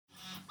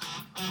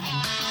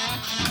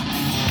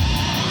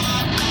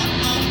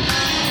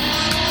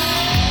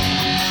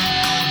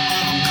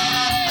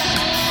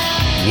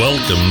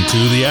Welcome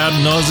to the Ad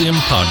Nauseam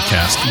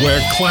Podcast,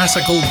 where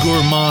classical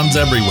gourmands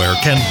everywhere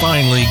can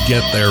finally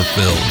get their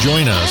fill.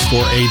 Join us for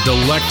a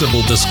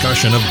delectable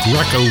discussion of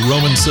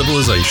Greco-Roman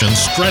civilization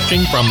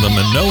stretching from the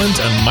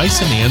Minoans and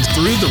Mycenaeans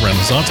through the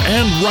Renaissance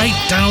and right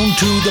down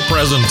to the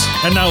present.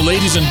 And now,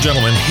 ladies and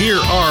gentlemen, here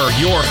are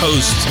your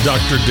hosts,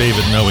 Dr.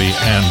 David Noe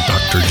and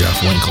Dr. Jeff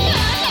Winkle.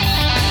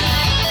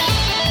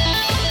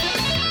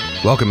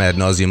 Welcome, Ad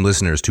Nauseam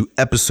listeners, to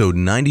episode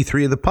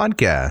 93 of the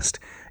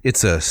podcast.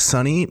 It's a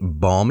sunny,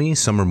 balmy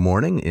summer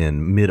morning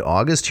in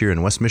mid-August here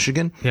in West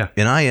Michigan. Yeah.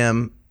 And I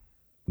am...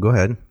 Go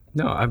ahead.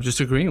 No, I'm just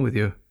agreeing with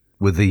you.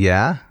 With the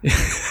yeah?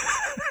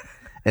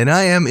 And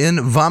I am in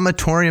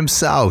Vomitorium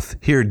South,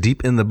 here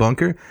deep in the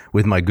bunker,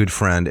 with my good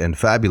friend and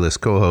fabulous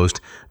co-host,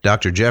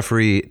 Dr.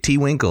 Jeffrey T.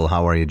 Winkle.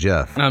 How are you,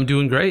 Jeff? I'm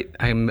doing great.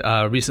 I'm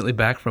recently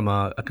back from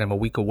a kind of a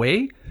week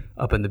away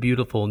up in the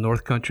beautiful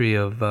north country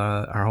of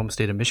our home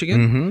state of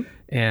Michigan. Mm-hmm.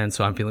 And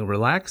so I'm feeling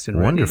relaxed and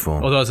ready. Wonderful.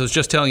 Although, as I was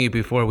just telling you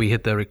before we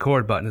hit the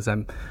record button, is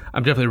I'm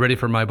definitely ready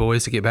for my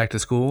boys to get back to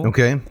school.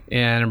 Okay.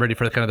 And I'm ready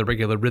for kind of the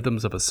regular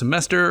rhythms of a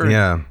semester.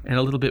 Yeah. And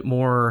a little bit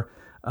more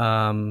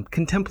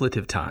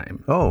contemplative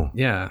time. Oh.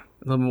 Yeah. A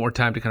little bit more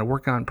time to kind of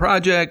work on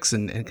projects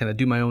and kind of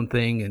do my own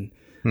thing. And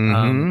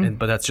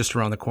but that's just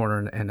around the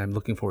corner, and I'm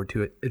looking forward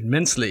to it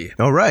immensely.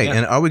 All right. Yeah.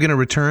 And are we going to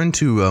return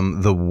to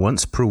the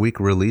once per week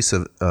release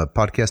of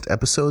podcast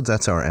episodes?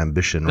 That's our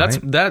ambition, right?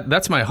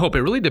 That's my hope.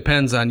 It really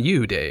depends on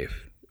you, Dave.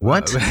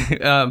 What?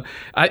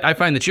 I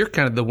find that you're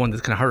kind of the one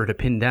that's kind of harder to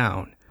pin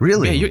down.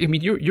 Really? Yeah,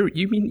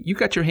 you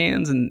got your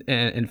hands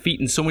and feet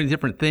in so many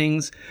different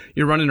things.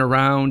 You're running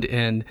around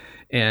and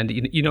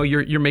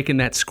you're making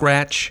that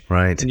scratch.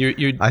 Right. And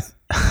you're I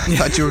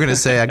thought you were going to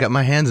say I got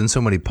my hands in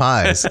so many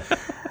pies.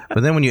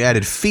 But then when you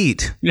added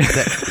feet,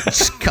 that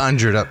just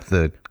conjured up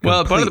the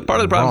well, part of the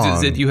problem wrong.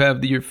 is that you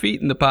have your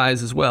feet in the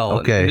pies as well.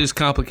 Okay. It just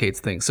complicates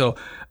things. So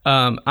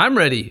I'm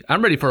ready.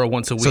 I'm ready for a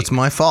once a week. So it's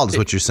my fault is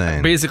what you're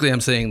saying. Basically, I'm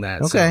saying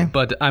that. Okay. So,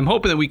 but I'm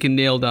hoping that we can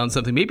nail down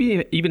something,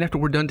 maybe even after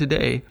we're done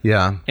today.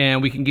 Yeah.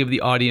 And we can give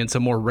the audience a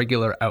more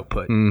regular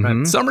output.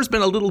 Right? Summer's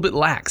been a little bit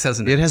lax,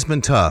 hasn't it? It has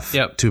been tough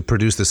to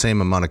produce the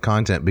same amount of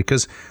content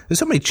because there's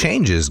so many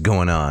changes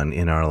going on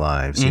in our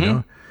lives, you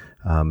know?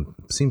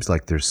 Seems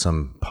like there's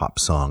some pop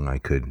song I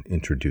could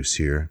introduce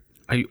here.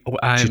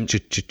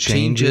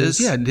 Changes?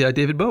 Yeah,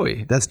 David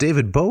Bowie. That's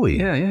David Bowie.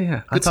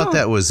 Yeah. I thought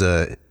that was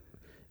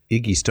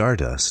Iggy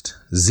Stardust.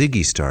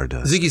 Ziggy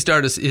Stardust. Ziggy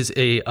Stardust is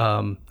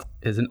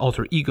an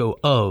alter ego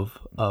of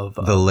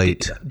the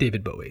late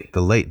David Bowie.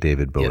 The late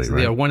David Bowie, yes, right?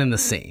 They are one and the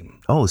same.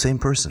 Oh, same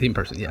person. Same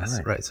person, yes.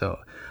 Right. So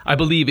I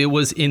believe it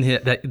was in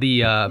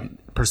the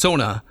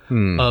persona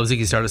of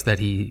Ziggy Stardust that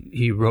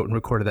he wrote and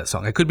recorded that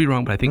song. I could be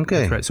wrong, but I think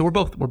that's right. So we're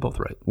both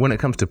right. When it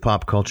comes to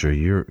pop culture,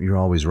 you're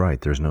always right.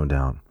 There's no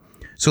doubt.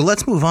 So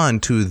let's move on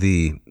to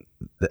the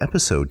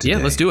episode today.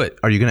 Yeah, let's do it.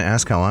 Are you going to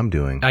ask how I'm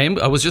doing?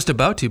 I was just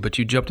about to, but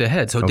you jumped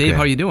ahead. So Dave,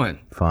 how are you doing?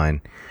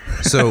 Fine.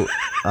 So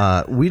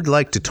we'd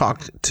like to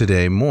talk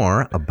today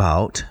more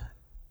about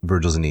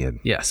Virgil's Aeneid.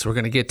 Yes, we're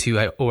going to get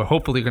to, or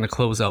hopefully going to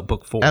close out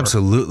book 4.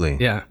 Absolutely.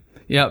 Yeah.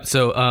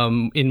 So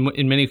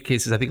in many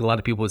cases, I think a lot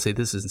of people would say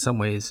this is in some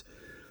ways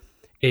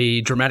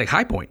a dramatic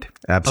high point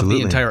of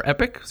the entire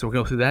epic. So we're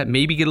going to go through that.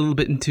 Maybe get a little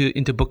bit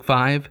into book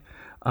 5.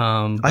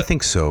 I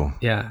think so.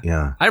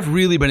 Yeah. I've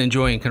really been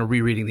enjoying kind of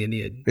rereading the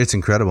Aeneid. It's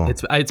incredible.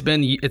 It's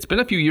been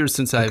a few years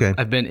since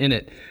I've been in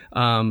it,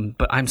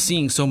 but I'm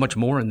seeing so much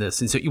more in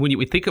this. And so when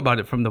you think about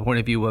it from the point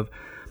of view of,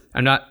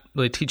 I'm not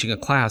really teaching a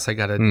class. I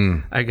gotta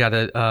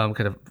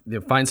kind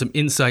of find some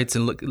insights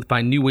and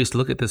find new ways to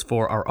look at this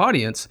for our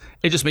audience.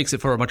 It just makes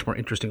it for a much more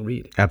interesting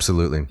read.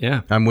 Absolutely.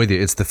 Yeah, I'm with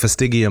you. It's the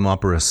Fastigium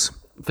Operis.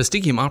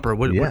 Fastigium Opera.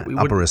 What,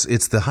 Operis.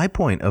 It's the high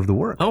point of the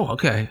work. Oh,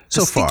 okay.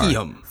 So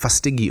Fastigium. Far.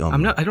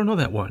 Fastigium. I don't know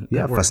that one.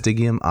 Yeah,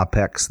 Fastigium,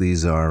 Apex.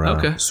 These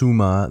are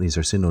Summa. These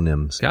are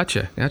synonyms.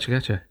 Gotcha.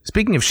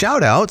 Speaking of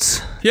shout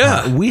outs,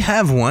 we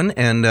have one,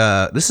 and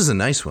this is a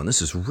nice one.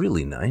 This is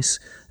really nice.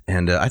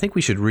 And I think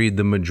we should read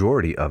the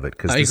majority of it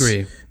because I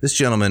agree. This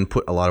gentleman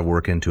put a lot of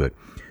work into it.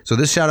 So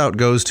this shout out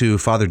goes to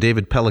Father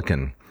David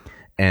Pelican.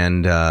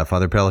 And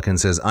Father Pelican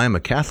says, I am a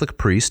Catholic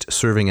priest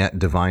serving at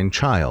Divine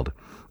Child,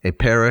 a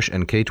parish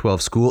and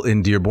K-12 school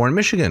in Dearborn,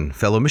 Michigan.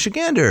 Fellow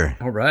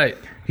Michigander. All right.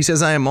 He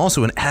says, I am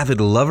also an avid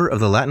lover of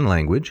the Latin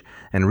language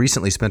and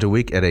recently spent a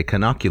week at a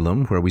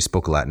canoculum where we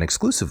spoke Latin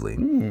exclusively.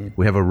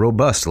 We have a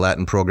robust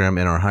Latin program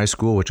in our high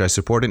school, which I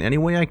support in any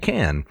way I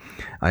can.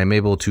 I am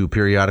able to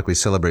periodically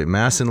celebrate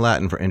Mass in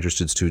Latin for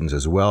interested students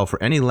as well.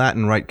 For any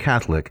Latin Rite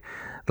Catholic,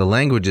 the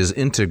language is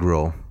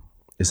integral.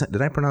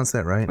 Did I pronounce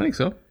that right? I think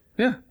so.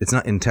 Yeah. It's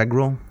not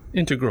integral?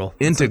 Integral.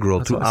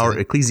 Integral to our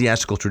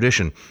ecclesiastical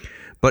tradition.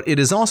 But it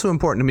is also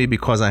important to me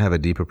because I have a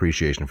deep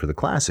appreciation for the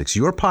classics.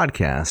 Your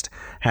podcast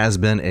has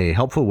been a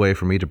helpful way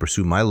for me to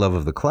pursue my love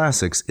of the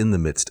classics in the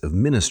midst of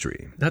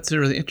ministry. That's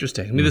really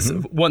interesting. I mean,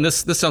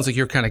 this sounds like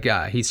your kind of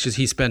guy. He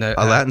spent a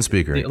Latin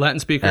speaker. A Latin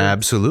speaker.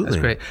 Absolutely.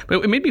 That's great.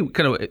 But it made me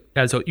kind of,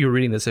 as you were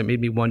reading this, it made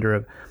me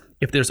wonder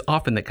if there's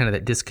often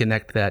that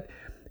disconnect that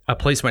a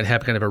place might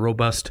have kind of a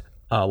robust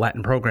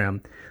Latin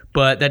program,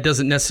 but that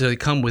doesn't necessarily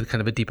come with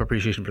kind of a deep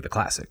appreciation for the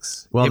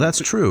classics. Well, that's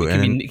true.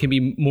 It can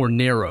be more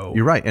narrow.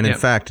 You're right. And in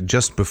fact,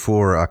 just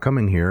before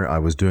coming here, I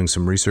was doing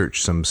some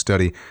research, some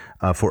study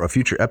for a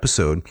future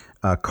episode,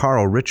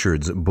 Carl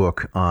Richards'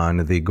 book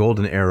on the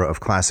golden era of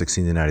classics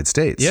in the United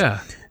States. Yeah.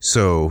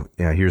 So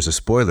here's a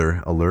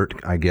spoiler alert,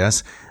 I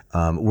guess.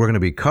 We're going to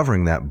be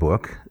covering that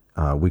book.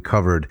 We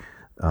covered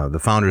the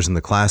founders and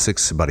the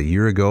classics about a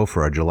year ago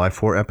for our July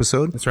 4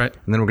 episode. That's right.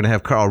 And then we're going to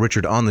have Carl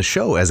Richard on the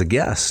show as a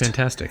guest.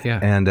 Fantastic, yeah.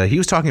 And he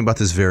was talking about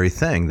this very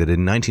thing, that in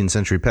 19th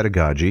century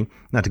pedagogy,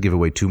 not to give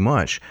away too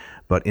much,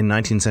 but in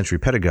 19th century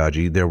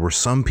pedagogy, there were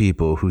some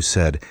people who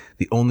said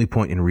the only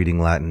point in reading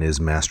Latin is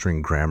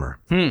mastering grammar.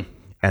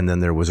 And then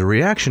there was a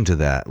reaction to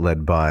that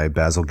led by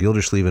Basil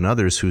Gildersleeve and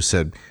others who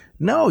said,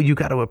 no, you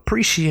got to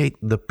appreciate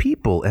the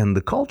people and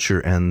the culture.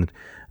 And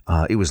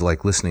it was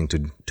like listening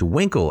to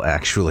Winkle,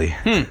 actually,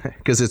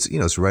 because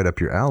it's right up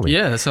your alley.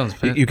 Yeah, that sounds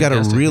fantastic. You got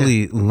to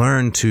really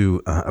learn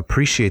to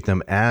appreciate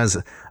them as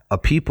a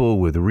people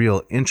with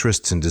real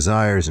interests and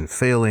desires and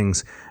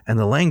failings, and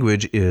the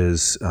language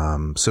is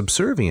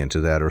subservient to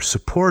that or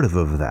supportive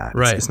of that.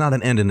 Right. It's not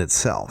an end in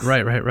itself.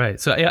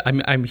 Right. So yeah,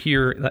 I'm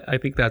here. I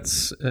think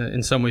that's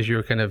in some ways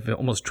you're kind of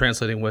almost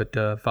translating what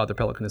Father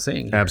Pelican is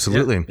saying here.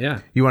 Absolutely. Yeah.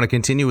 You want to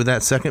continue with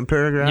that second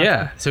paragraph?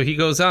 Yeah. So he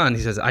goes on.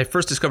 He says, I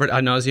first discovered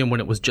ad nauseam when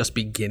it was just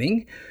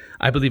beginning.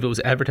 I believe it was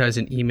advertised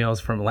in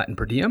emails from Latin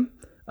Per Diem.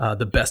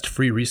 The best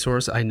free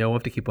resource I know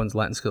of to keep one's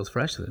Latin skills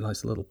fresh. So a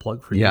nice little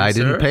plug for you, Yeah, I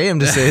didn't pay him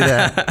to say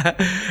that.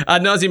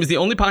 Ad nauseam is the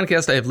only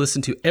podcast I have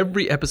listened to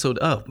every episode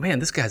of. Man,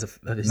 this guy's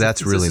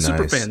That's really nice.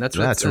 Super fan.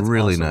 That's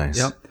really awesome. nice.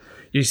 Yep.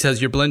 He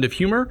says, your blend of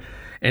humor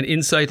and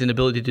insight and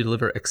ability to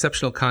deliver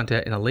exceptional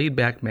content in a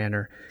laid-back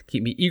manner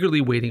keep me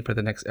eagerly waiting for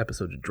the next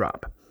episode to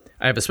drop.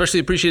 I have especially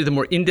appreciated the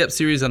more in-depth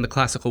series on the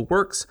classical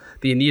works.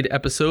 The Aeneid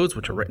episodes,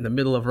 which are right in the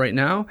middle of right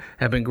now,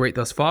 have been great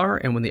thus far.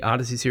 And when the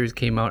Odyssey series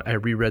came out, I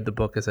reread the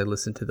book as I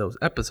listened to those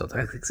episodes.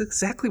 It's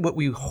exactly what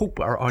we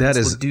hope our audience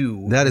will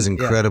do. That is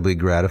incredibly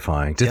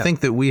gratifying. To think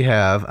that we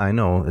have, I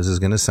know this is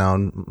going to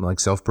sound like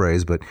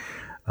self-praise, but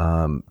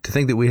to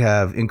think that we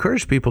have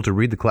encouraged people to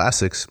read the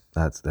classics,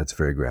 that's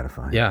very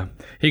gratifying. Yeah.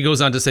 He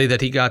goes on to say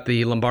that he got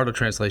the Lombardo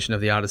translation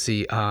of the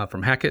Odyssey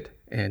from Hackett,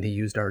 and he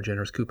used our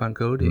generous coupon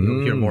code.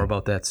 You'll hear more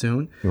about that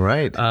soon.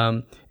 Right.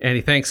 And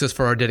he thanks us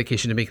for our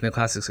dedication to making the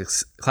classics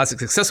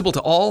accessible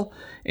to all,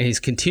 and he's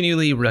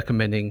continually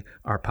recommending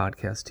our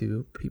podcast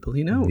to people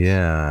he knows.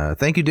 Yeah.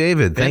 Thank you,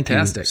 David.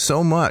 Fantastic. Thank you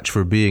so much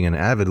for being an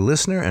avid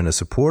listener and a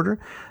supporter.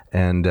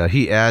 And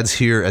he adds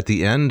here at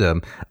the end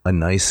a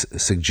nice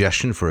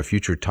suggestion for a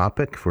future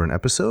topic for an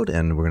episode,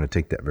 and we're going to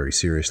take that very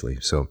seriously.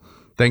 So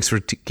thanks for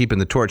keeping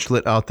the torch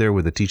lit out there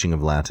with the teaching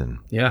of Latin.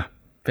 Yeah,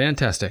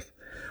 fantastic.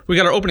 We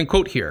got our opening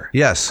quote here.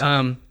 Yes.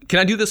 Can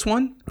I do this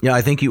one? Yeah,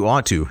 I think you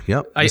ought to.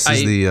 Yep. I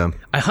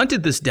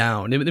hunted this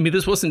down. I mean,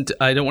 this wasn't,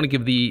 I don't want to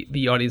give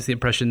the audience the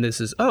impression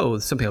this is,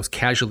 something I was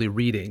casually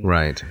reading.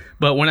 Right.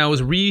 But when I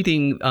was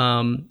rereading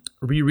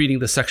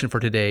the section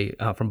for today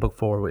from Book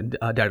 4, with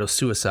Dido's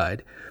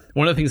suicide,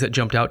 one of the things that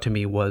jumped out to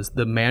me was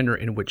the manner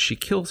in which she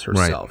kills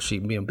herself. Right. She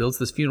builds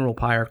this funeral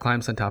pyre,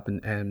 climbs on top,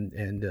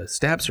 and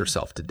stabs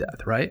herself to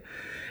death, right?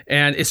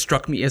 And it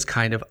struck me as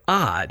kind of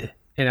odd.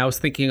 And I was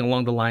thinking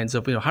along the lines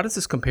of, how does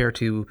this compare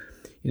to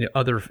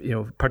other,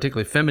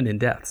 particularly feminine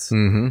deaths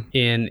in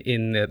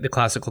the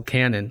classical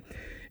canon?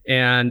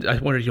 And I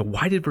wondered,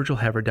 why did Virgil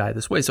have her die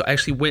this way? So I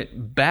actually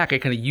went back. I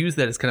kind of used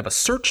that as kind of a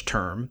search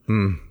term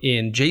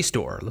in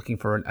JSTOR, looking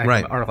for an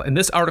article. And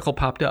this article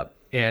popped up.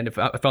 And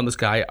I found this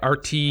guy,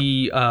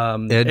 R.T.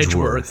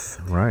 Edgeworth,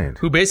 right,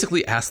 who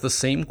basically asked the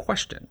same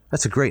question.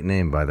 That's a great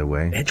name, by the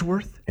way.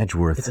 Edgeworth?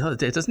 Edgeworth.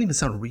 It doesn't even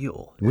sound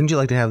real. Wouldn't you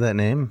like to have that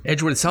name?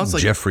 Edgeworth. It sounds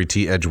like Jeffrey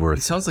T. Edgeworth.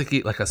 It sounds like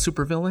a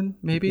supervillain,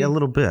 maybe. Yeah, a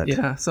little bit.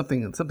 Yeah,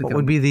 something. What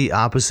would be the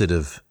opposite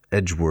of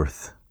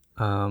Edgeworth?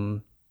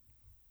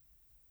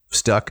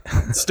 Stuck.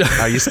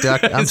 Are you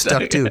stuck? I'm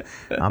stuck too.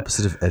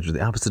 Opposite of edge.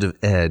 The opposite of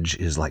edge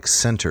is like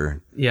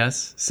center.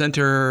 Yes,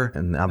 center.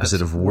 And the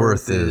opposite of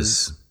worth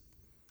is,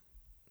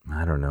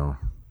 I don't know.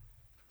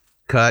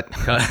 Cut.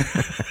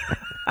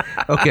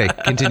 Okay,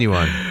 continue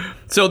on.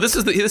 So this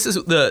is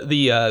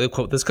the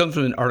quote. This comes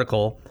from an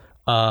article,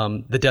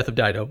 "The Death of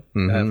Dido,"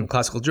 from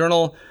Classical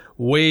Journal,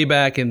 way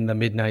back in the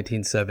mid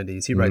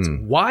 1970s. He writes,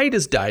 "Why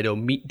does Dido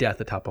meet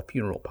death atop a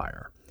funeral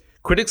pyre?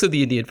 Critics of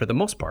the Aeneid, for the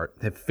most part,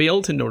 have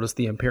failed to notice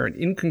the apparent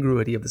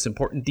incongruity of this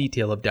important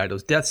detail of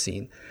Dido's death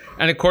scene,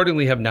 and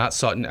accordingly have not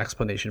sought an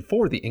explanation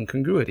for the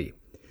incongruity.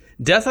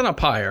 Death on a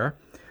pyre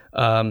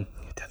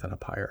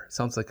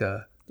sounds like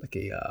a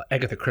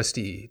Agatha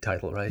Christie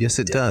title, right? Yes,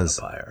 it does.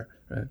 On a pyre,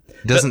 right?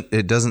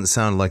 It doesn't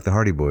sound like the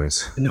Hardy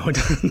Boys. No, it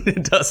doesn't.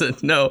 It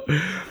doesn't. No,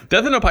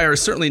 Death on a pyre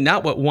is certainly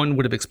not what one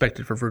would have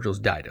expected for Virgil's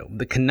Dido.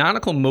 The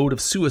canonical mode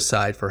of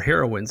suicide for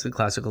heroines in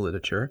classical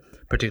literature,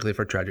 particularly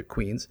for tragic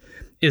queens,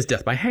 is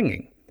death by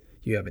hanging.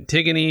 You have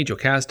Antigone,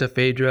 Jocasta,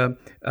 Phaedra,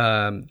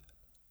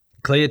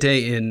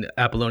 Cleite in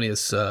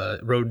Apollonius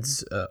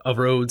Rhodes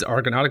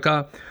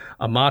Argonautica,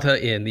 Amata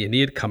in the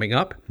Aeneid coming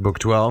up. Book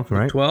 12,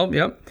 right? Book 12,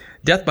 yep.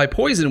 Death by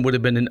poison would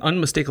have been an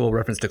unmistakable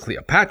reference to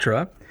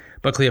Cleopatra,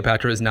 But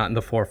Cleopatra is not in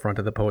the forefront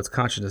of the poet's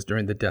consciousness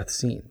during the death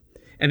scene.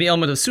 And the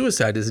element of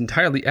suicide is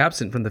entirely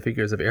absent from the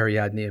figures of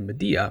Ariadne and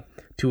Medea,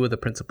 two of the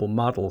principal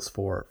models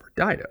for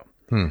Dido.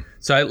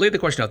 So I laid the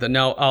question out there.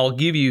 Now, I'll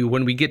give you,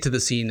 when we get to the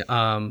scene,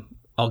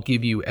 I'll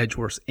give you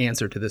Edgeworth's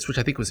answer to this, which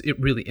I think was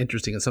really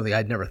interesting and something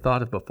I'd never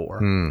thought of before.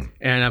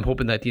 And I'm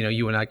hoping that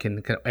you and I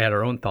can kind of add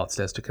our own thoughts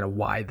as to kind of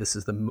why this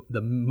is the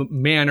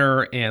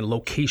manner and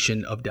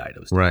location of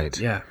Dido's death. Right.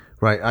 Yeah.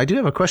 Right. I do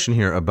have a question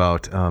here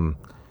about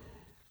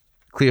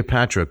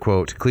Cleopatra.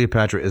 Quote,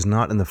 Cleopatra is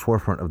not in the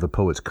forefront of the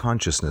poet's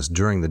consciousness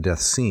during the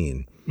death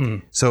scene.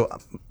 So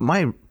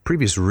my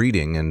previous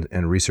reading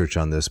and research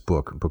on this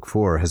book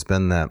 4, has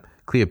been that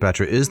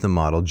Cleopatra is the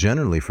model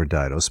generally for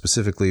Dido,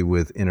 specifically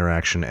with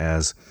interaction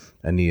as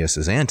Aeneas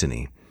as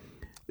Antony.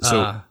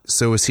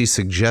 So is he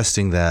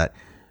suggesting that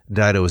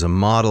Dido is a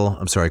model?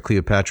 I'm sorry,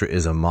 Cleopatra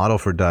is a model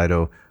for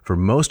Dido for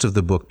most of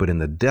the book, but in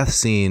the death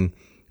scene,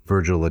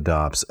 Virgil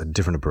adopts a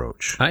different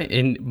approach.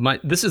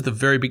 This is the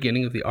very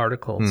beginning of the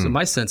article. So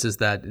my sense is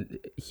that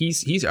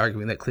he's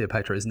arguing that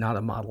Cleopatra is not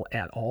a model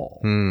at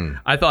all.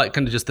 I thought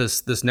kind of just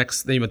this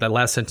next thing with that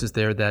last sentence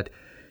there, that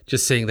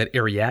just saying that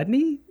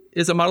Ariadne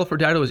is a model for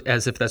Dido,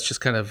 as if that's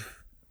just kind of,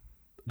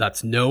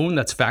 that's known,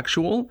 that's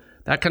factual.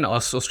 That kind of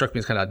also struck me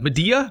as kind of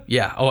Medea.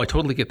 Yeah. Oh, I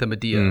totally get the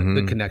Medea,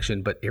 the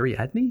connection, but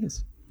Ariadne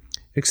is.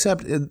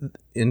 Except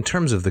in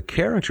terms of the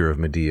character of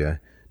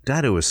Medea,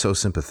 Dido is so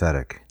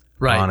sympathetic.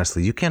 Right.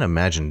 Honestly, you can't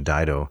imagine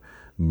Dido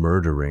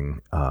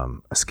murdering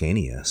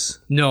Ascanius.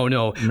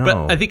 No.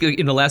 But I think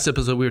in the last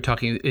episode we were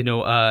talking,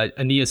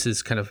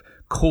 Aeneas's kind of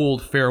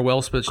cold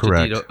farewell speech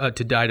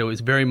to Dido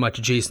is very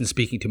much Jason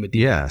speaking to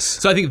Medea. Yes.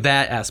 So I think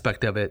that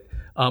aspect of it.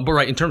 But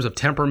right, in terms of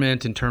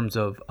temperament, in terms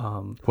of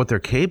what they're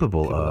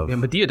capable of. Yeah,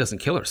 Medea doesn't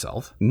kill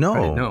herself.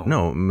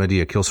 No.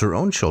 Medea kills her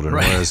own children,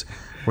 right.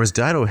 whereas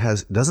Dido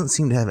doesn't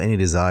seem to have any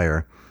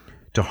desire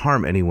to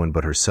harm anyone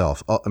but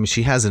herself. I mean,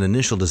 she has an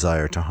initial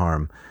desire to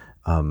harm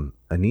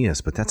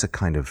Aeneas, but that's a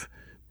kind of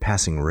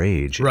passing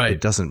rage. Right.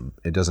 It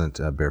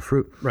doesn't bear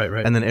fruit.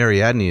 Right. And then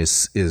Ariadne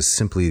is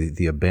simply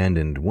the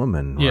abandoned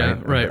woman. Yeah,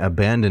 right.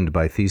 Abandoned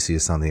by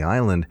Theseus on the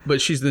island.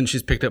 But she's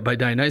picked up by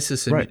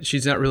Dionysus, and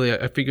she's not really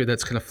a figure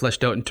that's kind of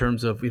fleshed out in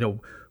terms of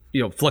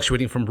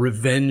fluctuating from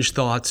revenge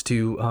thoughts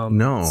to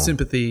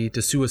sympathy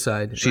to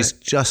suicide. She's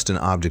just an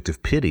object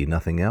of pity,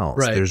 nothing else.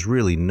 Right. There's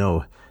really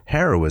no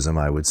heroism,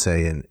 I would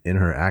say, in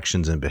her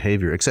actions and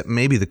behavior, except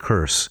maybe the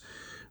curse.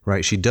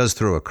 Right, she does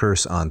throw a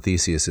curse on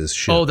Theseus's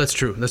ship. Oh, that's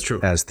true.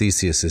 As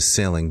Theseus is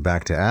sailing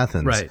back to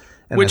Athens. Right,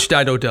 which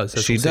Dido does.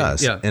 She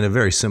does, in a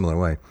very similar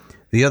way.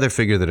 The other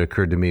figure that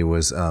occurred to me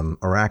was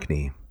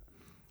Arachne.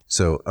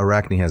 So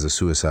Arachne has a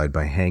suicide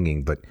by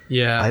hanging, but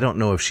I don't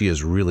know if she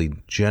is really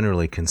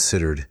generally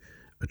considered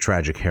a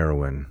tragic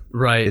heroine.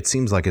 Right. It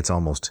seems like it's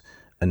almost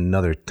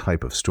another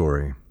type of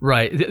story.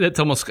 Right. It's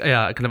almost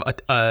kind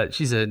of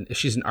she's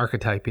an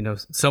archetype.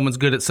 Someone's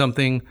good at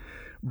something,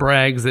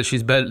 brags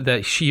that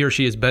that she or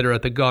she is better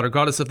at the god or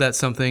goddess of that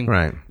something.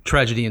 Right.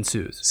 Tragedy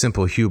ensues.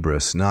 Simple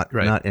hubris, not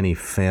any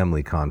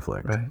family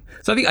conflict. Right.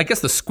 So I guess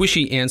the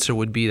squishy answer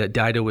would be that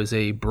Dido is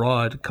a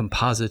broad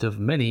composite of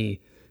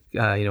many.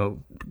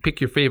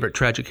 Pick your favorite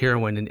tragic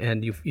heroine,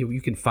 and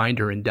you can find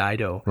her in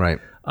Dido. Right.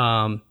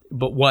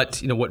 But what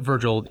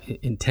Virgil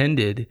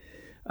intended,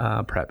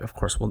 perhaps of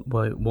course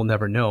we'll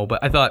never know.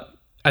 But I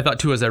thought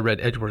too, as I read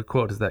Edgeworth's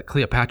quote, is that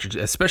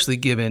Cleopatra, especially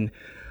given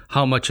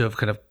how much of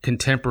kind of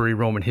contemporary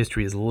Roman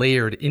history is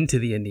layered into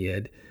the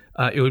Aeneid,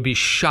 it would be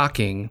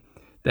shocking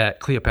that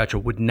Cleopatra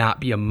would not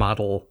be a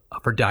model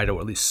for Dido,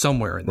 at least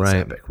somewhere in this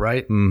epic,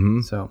 right?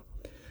 Mm-hmm. So,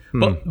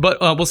 but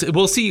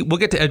we'll see. We'll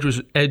get to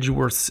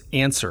Edgeworth's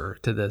answer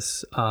to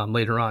this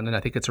later on, and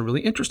I think it's a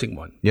really interesting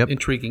one. Yep.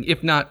 Intriguing,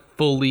 if not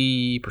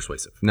fully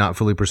persuasive. Not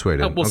fully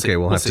persuaded. We'll see.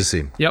 We'll have to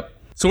see. Yep.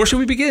 So where should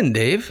we begin,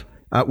 Dave?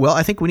 Well,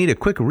 I think we need a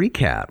quick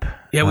recap.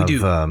 Yeah, we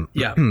do.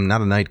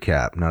 Not a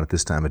nightcap, not at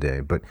this time of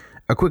day, but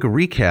a quick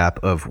recap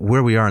of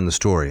where we are in the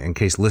story, in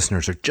case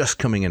listeners are just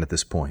coming in at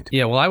this point.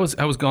 Yeah, well, I was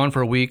gone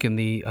for a week, and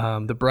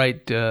the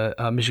bright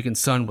Michigan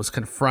sun was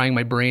kind of frying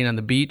my brain on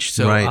the beach.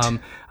 So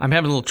I'm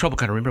having a little trouble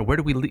kind of remember, where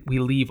did we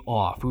leave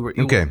off?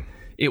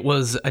 It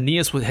was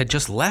Aeneas had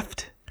just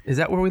left. Is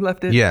that where we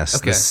left it? Yes.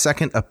 Okay. The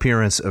second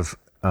appearance of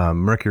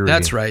Mercury.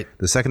 That's right.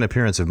 The second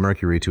appearance of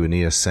Mercury to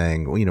Aeneas,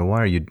 saying, "Well,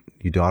 why are you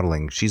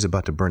dawdling? She's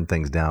about to burn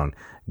things down.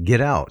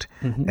 Get out."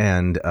 Mm-hmm.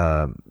 And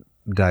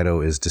Dido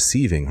is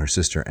deceiving her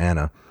sister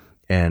Anna,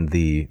 and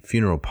the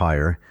funeral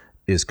pyre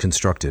is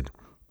constructed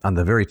on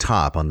the very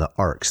top, on the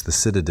Arx, the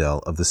citadel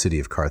of the city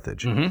of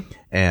Carthage. Mm-hmm.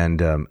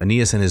 And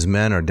Aeneas and his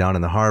men are down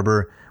in the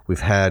harbor. We've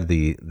had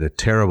the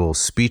terrible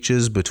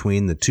speeches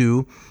between the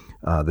two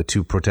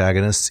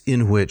protagonists,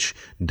 in which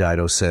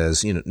Dido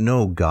says,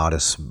 no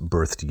goddess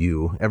birthed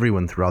you.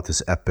 Everyone throughout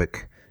this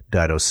epic,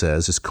 Dido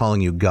says, is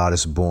calling you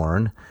goddess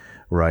born,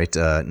 right?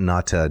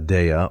 Not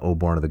Dea, O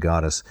born of the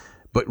goddess.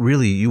 But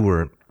really, you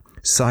were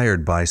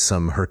sired by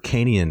some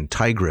Hyrcanian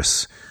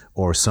tigress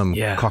or some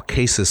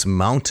Caucasus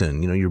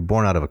mountain. You're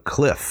born out of a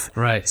cliff.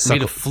 Right,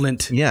 made of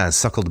flint. Yeah,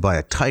 suckled by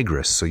a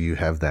tigress. So you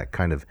have that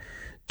kind of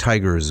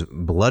tiger's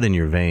blood in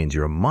your veins.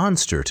 You're a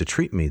monster to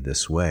treat me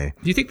this way.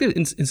 Do you think that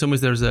in some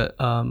ways there's a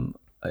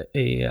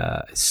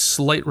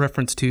slight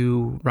reference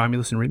to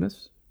Romulus and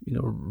Remus?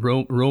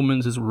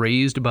 Romans is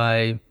raised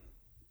by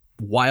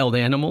wild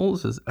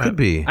animals. Could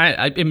be.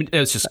 I mean,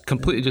 it's just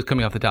completely just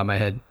coming off the top of my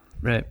head,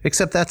 right?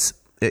 Except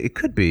it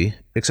could be.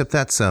 Except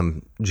that's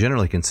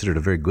generally considered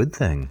a very good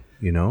thing,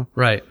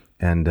 Right.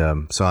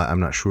 And so I'm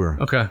not sure.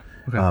 Okay.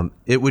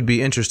 It would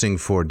be interesting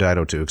for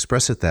Dido to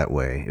express it that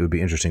way. It would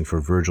be interesting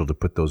for Virgil to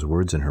put those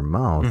words in her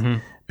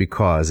mouth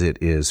because it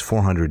is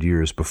 400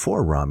 years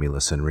before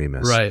Romulus and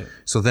Remus. Right.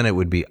 So then it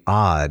would be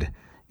odd.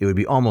 It would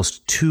be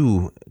almost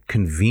too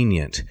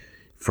convenient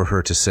for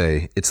her to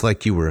say, it's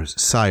like you were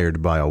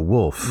sired by a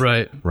wolf.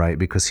 Right. Right?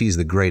 Because he's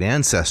the great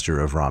ancestor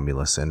of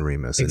Romulus and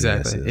Remus.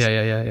 Exactly. And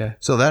Yeah.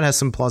 So that has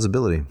some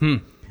plausibility.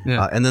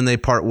 Yeah. And then they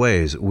part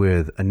ways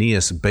with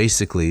Aeneas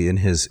basically in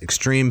his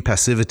extreme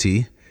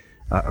passivity,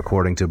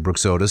 according to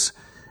Brooks-Otis,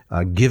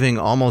 giving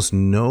almost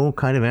no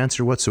kind of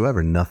answer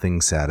whatsoever,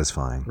 nothing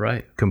satisfying.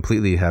 Right.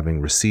 Completely having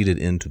receded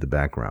into the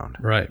background.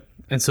 Right.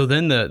 And so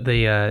then I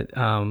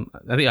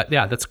think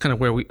that's kind of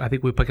where I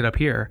think we pick it up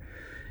here.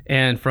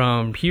 And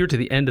from here to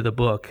the end of the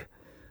book,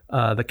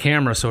 the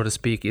camera, so to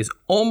speak, is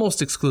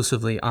almost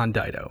exclusively on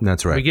Dido.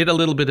 That's right. We get a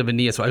little bit of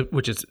Aeneas,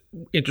 which is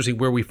interesting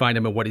where we find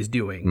him and what he's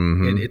doing.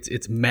 And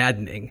it's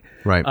maddening.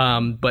 Right.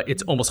 But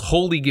it's almost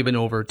wholly given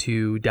over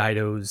to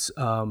Dido's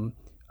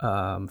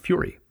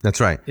fury.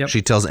 That's right. Yep.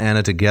 She tells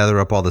Anna to gather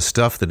up all the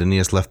stuff that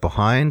Aeneas left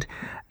behind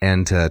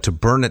and to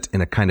burn it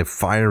in a kind of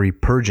fiery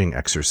purging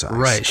exercise.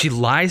 Right. She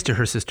lies to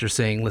her sister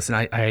saying, listen,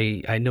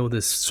 I know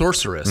this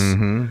sorceress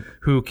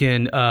who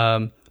can...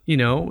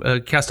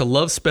 cast a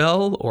love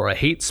spell or a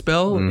hate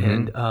spell,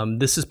 and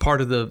this is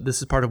part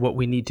of what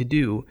we need to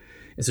do.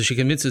 And so she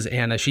convinces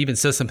Anna. She even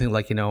says something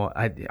like,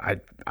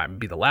 I'd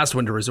be the last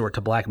one to resort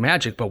to black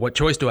magic, but what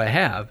choice do I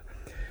have?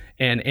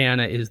 And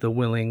Anna is the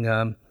willing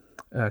kind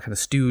of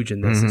stooge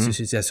in this. And so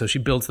she says, so she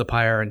builds the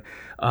pyre. And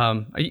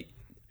are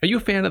you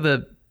a fan of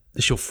the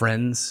show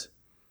Friends?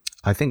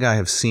 I think I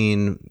have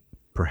seen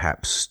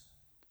perhaps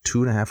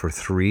 2.5 or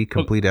 3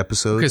 complete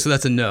episodes. Okay, so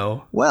that's a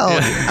no. Well,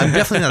 I'm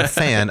definitely not a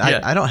fan.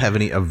 Yeah. I don't have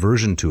any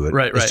aversion to it.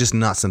 Right. It's just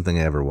not something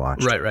I ever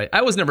watched. Right.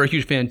 I was never a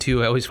huge fan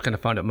too. I always kind of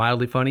found it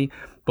mildly funny.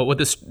 But what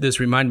this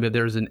reminded me of,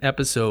 there's an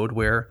episode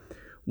where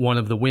one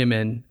of the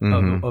women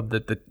of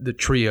the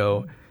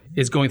trio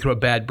is going through a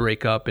bad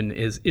breakup and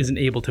isn't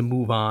able to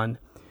move on.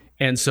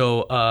 And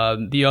so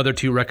the other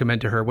two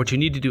recommend to her, what you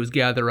need to do is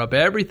gather up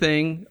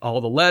everything, all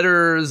the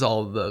letters,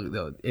 all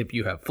the if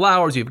you have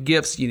flowers, you have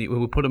gifts,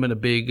 we'll put them in a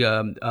big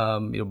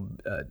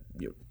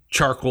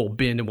charcoal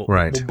bin and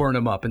we'll burn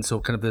them up. And so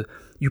kind of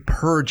you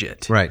purge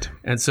it. Right.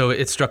 And so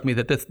it struck me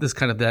that this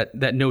kind of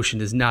that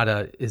notion is not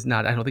I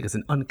don't think it's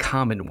an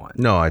uncommon one.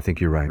 No, I think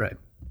you're right. Right.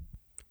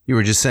 You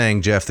were just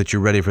saying, Jeff, that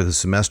you're ready for the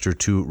semester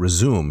to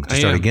resume, to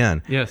start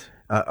again. Yes.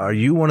 Are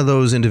you one of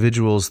those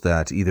individuals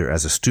that either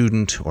as a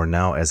student or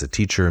now as a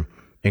teacher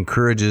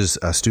encourages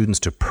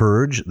students to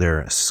purge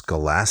their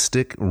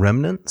scholastic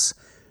remnants,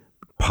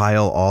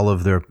 pile all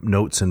of their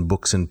notes and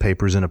books and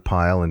papers in a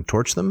pile and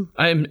torch them?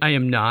 I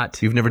am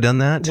not. You've never done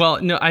that? Well,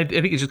 no, I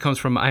think it just comes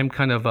from I'm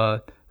kind of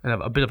a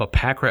bit of a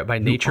pack rat by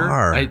nature. You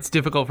are. It's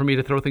difficult for me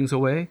to throw things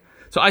away.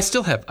 So I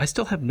still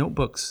have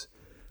notebooks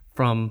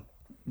from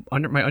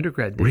my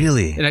undergrad days.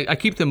 Really? And I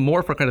keep them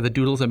more for kind of the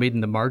doodles I made in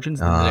the margins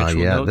than the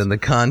actual notes. Than the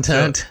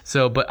content.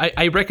 But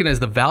I recognize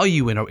the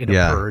value in a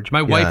purge.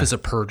 My wife is a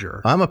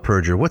purger. I'm a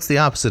purger. What's the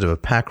opposite of a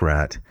pack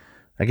rat?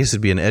 I guess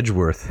it'd be an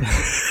Edgeworth.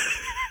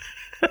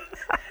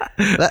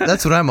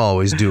 That's what I'm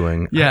always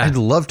doing. Yeah. I'd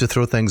love to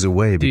throw things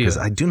away because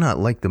I do not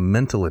like the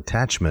mental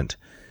attachment,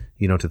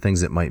 to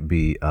things that might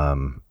be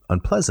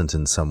unpleasant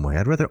in some way.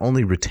 I'd rather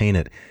only retain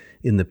it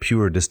in the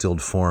pure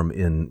distilled form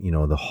in,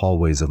 the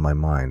hallways of my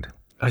mind.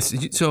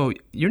 So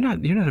you're not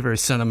a very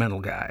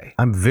sentimental guy.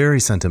 I'm very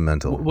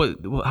sentimental.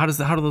 How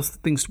do those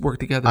things work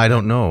together? I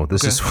don't know.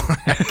 This is why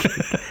I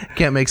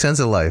can't make sense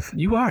of life.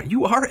 You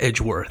are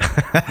Edgeworth.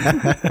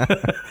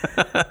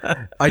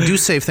 I do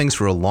save things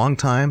for a long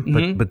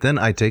time, but then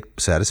I take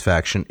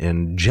satisfaction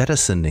in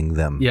jettisoning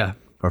them. Yeah.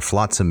 Or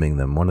flotsoming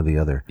them, one or the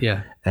other.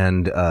 Yeah.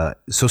 And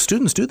so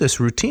students do this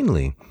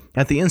routinely.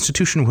 At the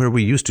institution where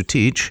we used to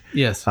teach,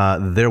 yes,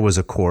 there was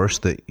a course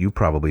that you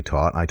probably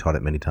taught. I taught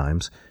it many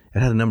times. It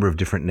had a number of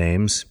different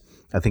names.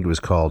 I think it was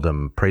called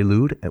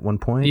Prelude at one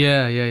point.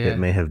 Yeah. It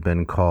may have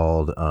been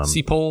called...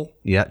 Sepol.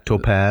 Yeah,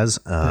 Topaz.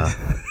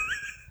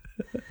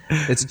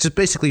 It's just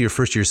basically your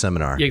first year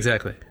seminar. Yeah,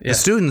 exactly. Yeah. The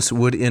students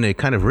would, in a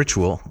kind of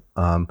ritual,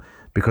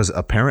 because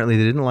apparently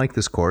they didn't like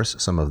this course,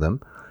 some of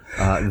them,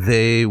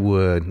 they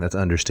would, that's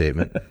an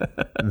understatement,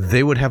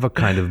 they would have a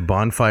kind of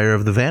bonfire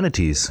of the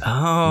vanities.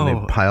 Oh. And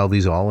they'd pile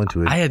these all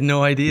into it. I had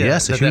no idea.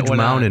 Yes, a huge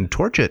mound and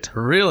torch it.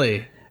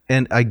 Really?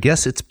 And I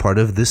guess it's part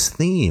of this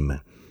theme.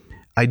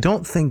 I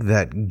don't think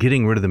that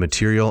getting rid of the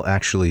material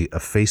actually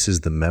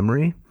effaces the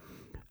memory.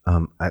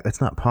 It's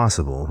not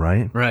possible,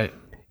 right? Right.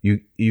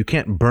 You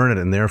can't burn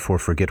it and therefore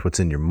forget what's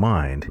in your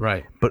mind.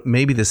 Right. But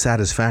maybe the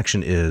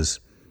satisfaction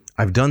is,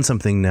 I've done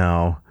something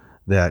now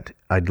that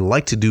I'd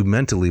like to do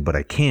mentally, but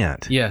I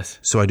can't. Yes.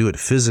 So I do it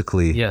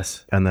physically.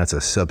 Yes. And that's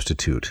a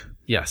substitute.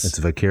 Yes. It's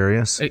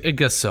vicarious. I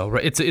guess so.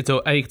 Right.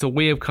 It's a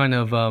way of kind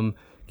of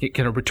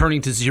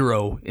returning to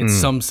zero in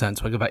some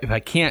sense. Like if I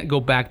can't go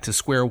back to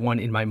square one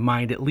in my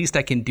mind, at least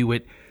I can do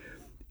it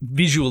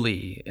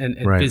visually and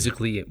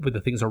physically with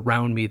the things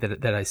around me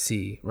that I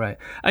see. Right.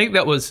 I think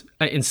that was,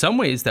 in some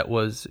ways, that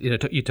was,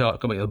 you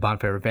talk about the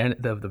bonfire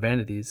of the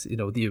vanities,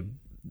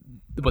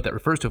 what that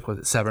refers to, of course,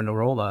 is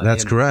Savonarola.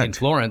 That's correct. In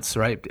Florence,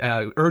 right?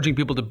 Urging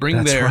people to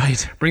bring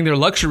their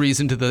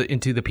luxuries into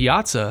the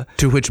piazza.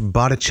 To which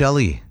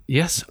Botticelli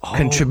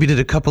contributed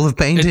a couple of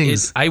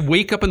paintings. I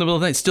wake up in the middle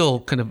of the night still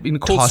kind of in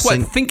cold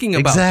sweat thinking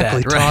about that.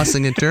 Exactly,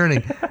 tossing and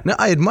turning. Now,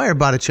 I admire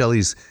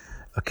Botticelli's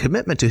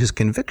commitment to his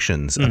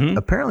convictions.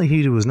 Apparently,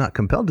 he was not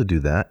compelled to do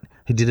that.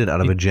 He did it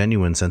out of a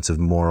genuine sense of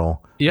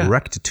moral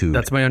rectitude.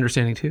 That's my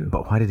understanding, too.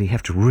 But why did he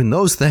have to ruin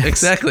those things?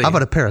 Exactly. How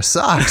about a pair of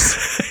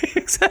socks?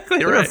 Exactly.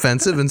 They're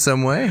offensive in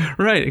some way.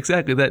 Right,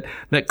 exactly. That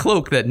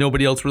cloak that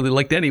nobody else really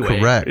liked anyway.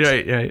 Correct.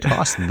 Right.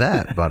 Toss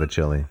that,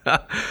 Botticelli.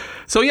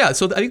 So I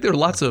think there are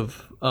lots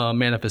of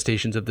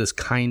manifestations of this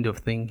kind of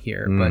thing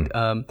here.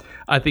 But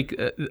I think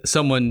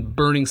someone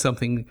burning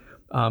something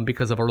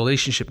because of a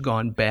relationship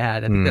gone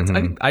bad, I think that's.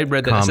 I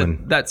read that.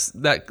 Common. I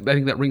said I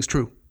think that rings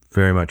true.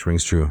 Very much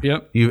rings true.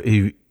 Yep.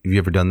 Have you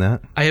ever done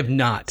that? I have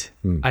not.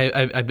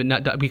 I've been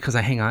not because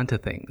I hang on to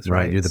things.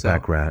 Right. You're the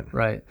back rat.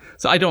 Right.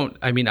 So I don't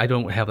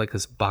have like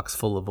this box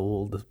full of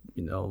old,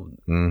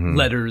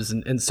 letters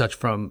and such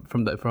from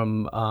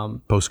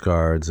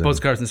postcards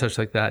and such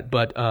like that.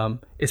 But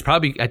it's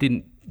probably I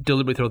didn't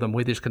deliberately throw them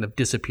away. They just kind of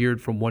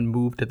disappeared from one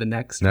move to the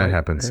next. That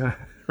happens. Yeah.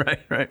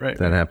 Right.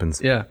 That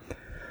happens. Yeah.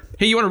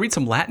 Hey, you want to read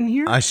some Latin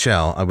here? I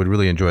shall. I would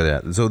really enjoy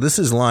that. So this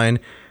is line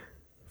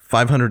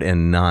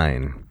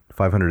 509.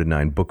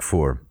 509, Book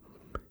 4.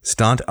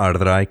 Stant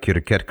ardrae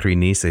circet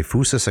crinis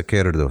effusa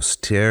sacerdos,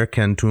 ter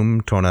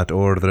centum tonat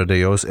ordre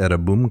Deos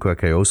erabum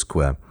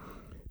quaceosque,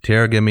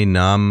 tergemi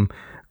nam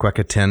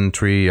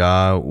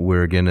quacetentria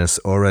virginis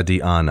ora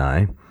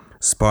dianae,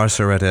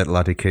 sparsaret et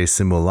latice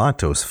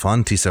simulatos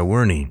fantis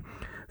averni,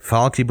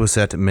 falcibus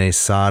et me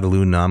sad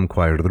lunam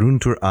quae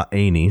runtur a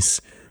enis,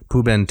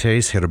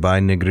 pubentes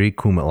herbae negri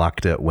cum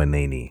lacta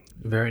veneni.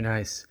 Very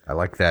nice. I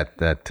like that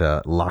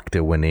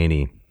lacta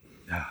veneni.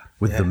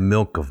 With the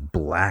milk of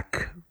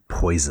black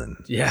poison.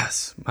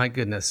 Yes, my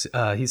goodness.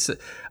 I want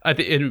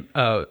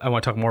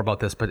to talk more about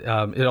this, but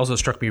it also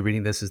struck me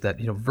reading this is that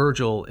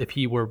Virgil, if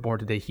he were born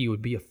today, he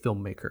would be a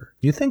filmmaker.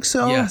 You think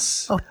so?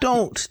 Yes. Oh,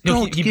 don't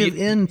give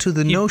in to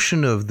the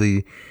notion of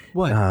the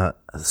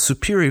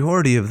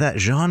superiority of that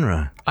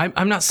genre.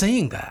 I'm not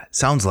saying that.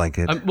 Sounds like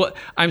it.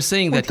 I'm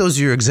saying that. Those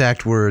are your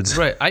exact words,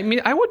 right? I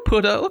mean, I would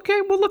put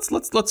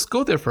let's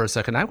go there for a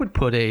second. I would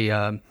put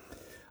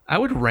I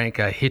would rank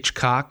a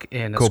Hitchcock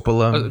and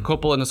Coppola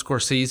and a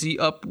Scorsese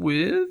up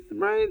with,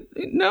 right?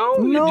 No,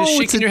 you're just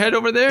shaking your head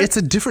over there. It's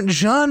a different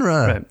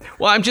genre. Right.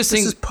 Well, I'm just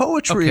saying this is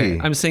poetry. Okay,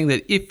 I'm saying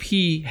that if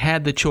he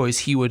had the choice,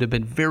 he would have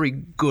been very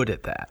good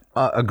at that.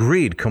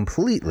 Agreed,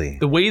 completely.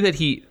 The way that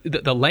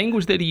the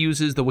language that he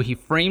uses, the way he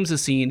frames a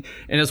scene,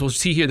 and as we'll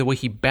see here, the way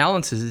he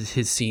balances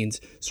his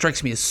scenes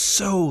strikes me as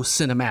so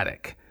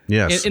cinematic.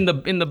 Yes. In the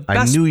best,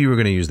 I knew you were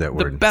going to use that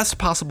word. The best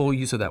possible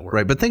use of that word.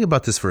 Right, but think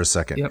about this for a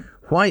second. Yep.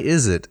 Why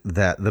is it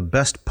that the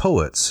best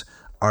poets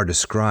are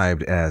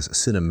described as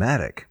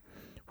cinematic,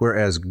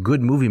 whereas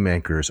good movie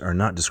makers are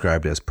not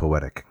described as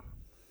poetic?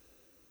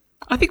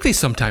 I think they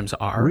sometimes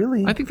are.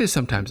 Really? I think they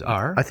sometimes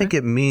are. I think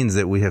it means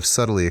that we have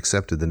subtly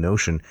accepted the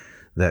notion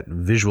that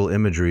visual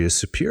imagery is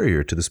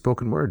superior to the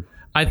spoken word.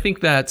 I think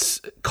that's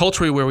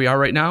culturally where we are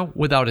right now,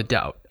 without a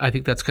doubt. I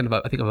think that's kind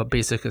of a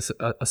basic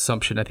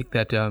assumption. I think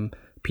that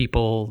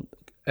people,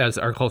 as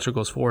our culture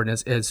goes forward,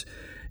 and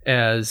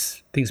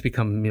as things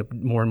become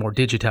more and more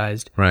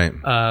digitized, right?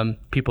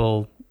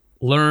 People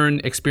learn,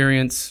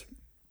 experience,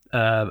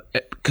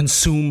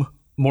 consume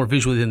more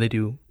visually than they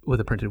do with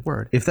a printed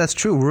word. If that's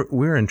true,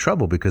 we're in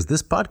trouble because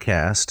this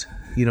podcast,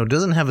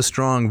 doesn't have a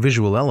strong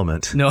visual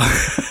element. No,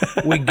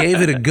 we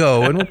gave it a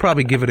go, and we'll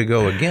probably give it a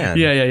go again.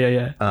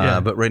 Yeah.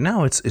 But right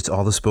now, it's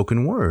all the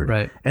spoken word,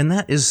 right? And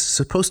that is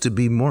supposed to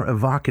be more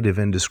evocative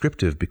and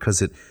descriptive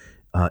because it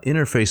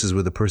interfaces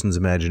with a person's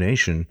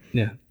imagination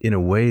in a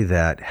way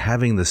that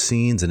having the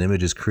scenes and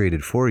images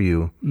created for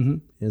you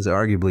is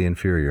arguably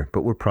inferior.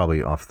 But we're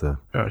probably off the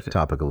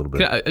topic a little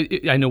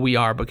bit. I know we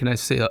are, but can I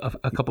say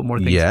a couple more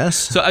things? Yes.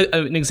 So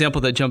an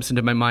example that jumps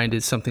into my mind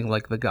is something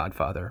like The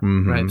Godfather,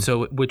 right?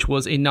 So which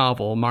was a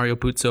novel. Mario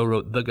Puzo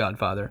wrote The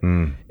Godfather,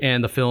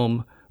 and the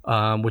film,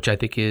 which I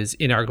think is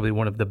inarguably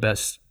one of the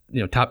best,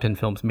 top 10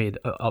 films made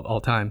of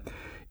all time,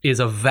 is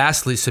a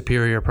vastly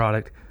superior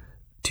product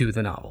to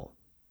the novel.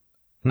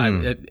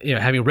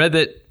 Having read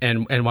it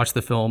and watched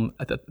the film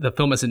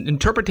as an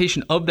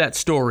interpretation of that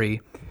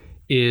story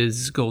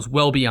goes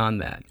well beyond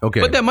that.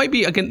 Okay, but that might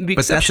be again the exception.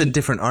 But that's a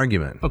different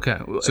argument. Okay,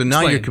 so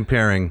now you're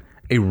comparing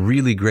a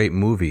really great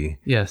movie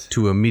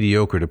to a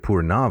mediocre to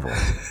poor novel.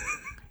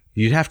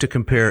 You'd have to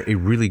compare a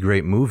really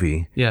great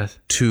movie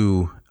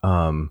to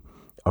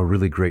a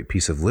really great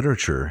piece of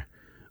literature,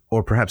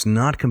 or perhaps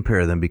not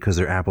compare them because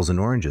they're apples and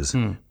oranges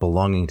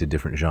belonging to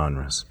different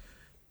genres?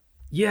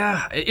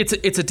 Yeah, it's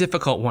a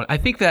difficult one. I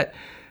think that.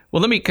 Well,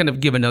 let me kind of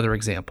give another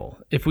example.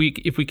 If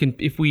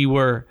we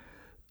were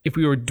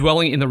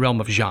dwelling in the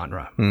realm of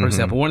genre, for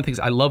example, one of the things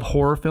I love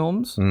horror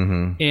films,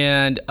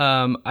 and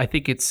I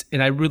think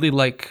I really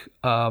like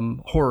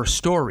horror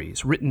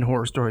stories, written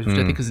horror stories, which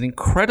I think is an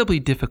incredibly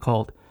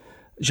difficult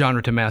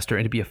genre to master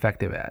and to be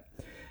effective at.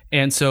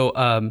 And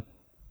so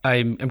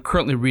I'm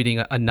currently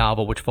reading a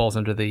novel which falls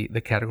under the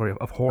category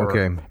of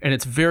horror, and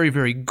it's very,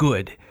 very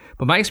good.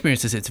 But my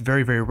experience is it's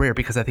very, very rare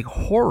because I think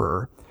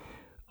horror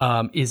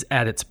is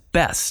at its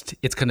best.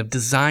 It's kind of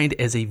designed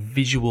as a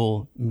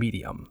visual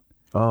medium.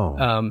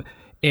 And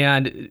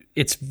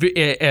it's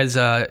as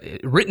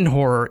written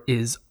horror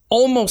is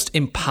almost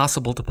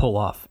impossible to pull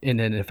off in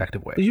an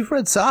effective way. You've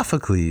read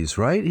Sophocles,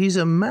 right? He's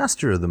a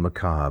master of the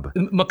macabre.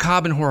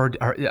 Macabre and horror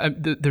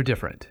they're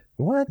different.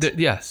 What?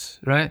 Yes,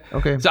 right?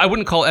 Okay. So I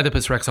wouldn't call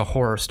Oedipus Rex a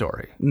horror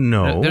story.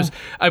 No. There's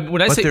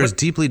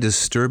deeply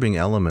disturbing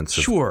elements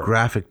of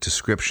graphic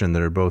description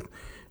that are both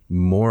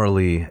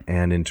morally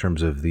and in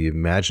terms of the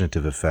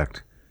imaginative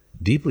effect,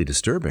 deeply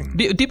disturbing.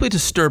 Deeply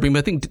disturbing, but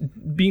I think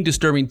being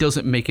disturbing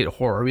doesn't make it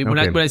horror. I mean,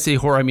 when I say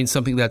horror, I mean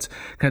something that's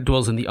kind of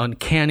dwells in the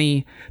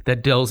uncanny,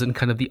 that dwells in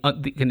kind of the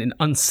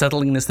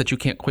unsettlingness that you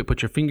can't quite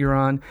put your finger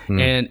on,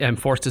 and I'm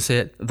forced to say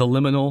it, the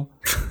liminal,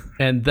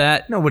 and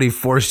that. Nobody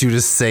forced you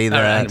to say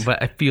that.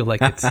 But I feel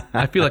like I'm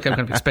kind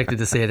of expected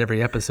to say it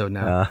every episode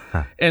now.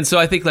 And so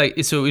I think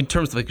so in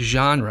terms of like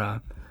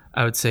genre,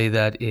 I would say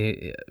that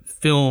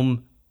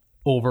film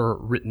over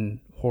written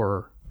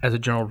horror as a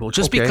general rule,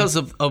 just because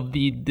of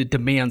the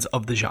demands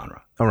of the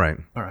genre. All right.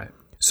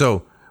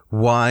 So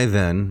why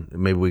then,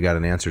 maybe we got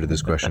an answer to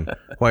this question,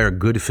 why are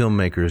good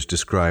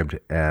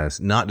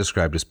filmmakers not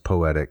described as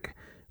poetic?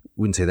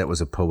 Wouldn't say that was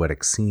a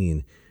poetic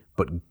scene,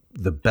 but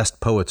the best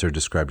poets are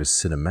described as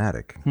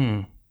cinematic.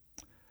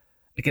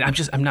 Again,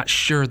 I'm not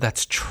sure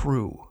that's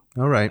true.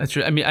 All right. That's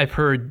true. I mean, I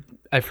couldn't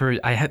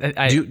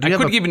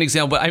give an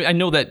example, but I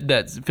know that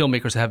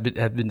filmmakers have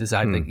been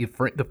deciding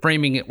the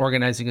framing and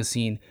organizing a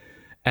scene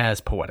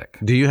as poetic.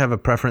 Do you have a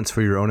preference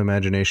for your own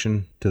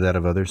imagination to that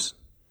of others?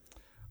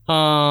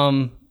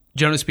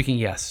 Generally speaking,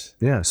 yes.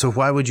 Yeah. So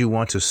why would you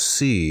want to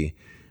see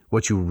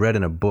what you read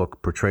in a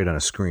book portrayed on a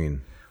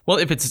screen? Well,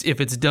 if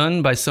it's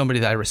done by somebody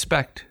that I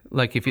respect,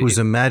 like whose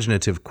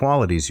imaginative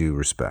qualities you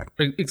respect,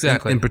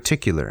 exactly, in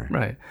particular,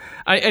 right?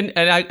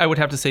 I would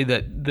have to say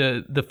that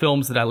the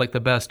films that I like the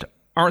best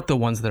aren't the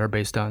ones that are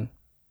based on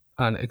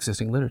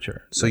existing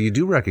literature. So you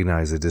do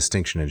recognize a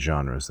distinction in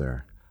genres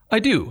there. I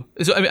do.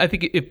 So I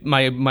think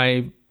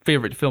my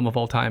favorite film of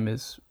all time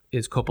is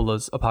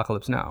Coppola's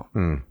Apocalypse Now,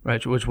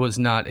 right? Which was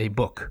not a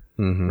book,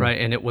 right?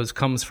 And it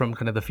comes from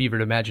kind of the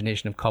fevered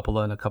imagination of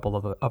Coppola and a couple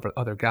of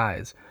other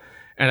guys.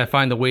 And I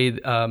find the way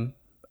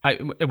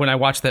when I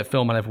watch that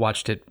film, and I've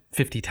watched it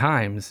 50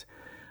 times,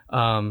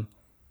 that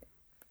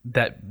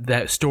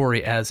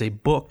story as a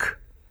book.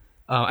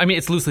 I mean,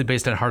 it's loosely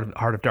based on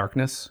Heart of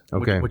Darkness,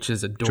 which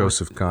is a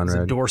Joseph Conrad.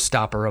 It's a door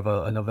stopper of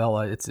a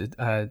novella. It's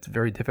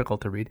very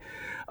difficult to read,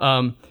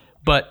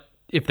 but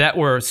if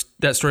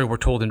that story were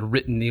told and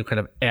written, kind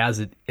of as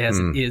it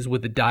is,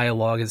 with the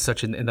dialogue and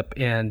such, and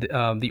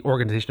the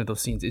organization of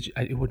those scenes,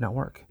 it would not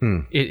work.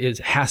 It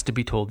has to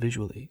be told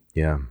visually.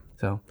 Yeah.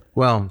 So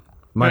well.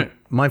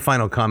 My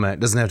final comment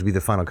doesn't have to be the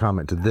final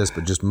comment to this,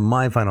 but just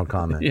my final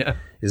comment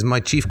is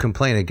my chief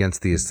complaint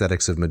against the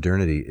aesthetics of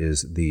modernity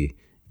is the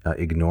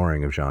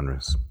ignoring of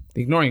genres.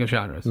 The ignoring of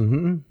genres.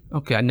 Mm-hmm.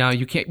 Okay, now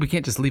we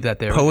can't just leave that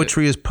there.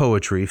 Poetry is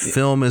poetry.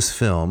 Film is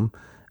film.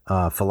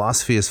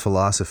 Philosophy is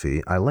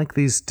philosophy. I like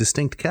these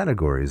distinct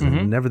categories,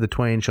 and never the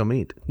twain shall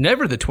meet.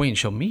 Never the twain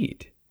shall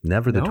meet.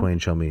 Never the twain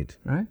shall meet.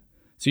 Right.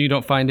 So you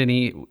don't find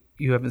any.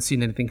 You haven't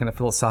seen anything kind of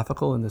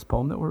philosophical in this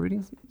poem that we're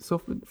reading so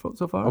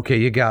far? Okay,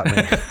 you got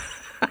me.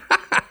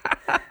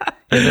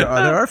 There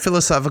are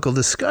philosophical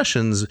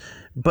discussions,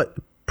 but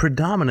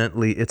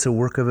predominantly it's a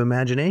work of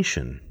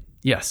imagination.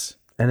 Yes.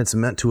 And it's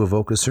meant to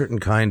evoke a certain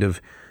kind of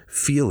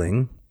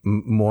feeling,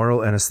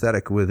 moral and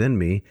aesthetic within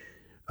me,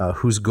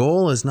 whose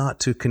goal is not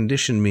to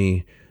condition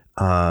me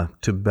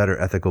to better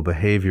ethical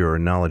behavior or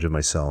knowledge of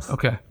myself.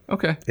 Okay.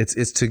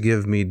 It's to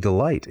give me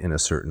delight in a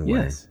certain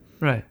way. Yes.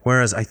 Right.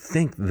 Whereas I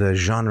think the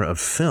genre of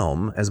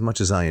film, as much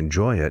as I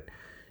enjoy it,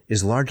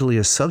 is largely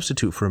a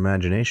substitute for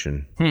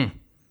imagination,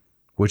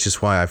 which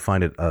is why I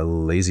find it a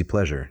lazy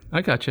pleasure.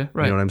 I gotcha.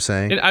 Right. You know what I'm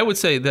saying? And I would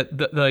say that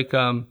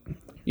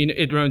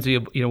it reminds me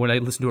of, when I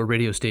listen to a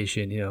radio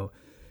station,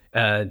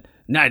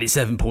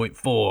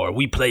 97.4,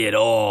 we play it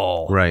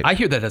all. Right. I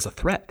hear that as a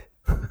threat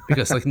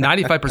because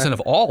 95% of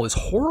all is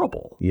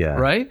horrible. Yeah.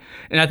 Right.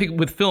 And I think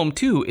with film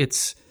too,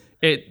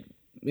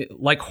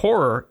 like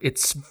horror,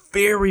 it's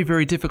very,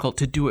 very difficult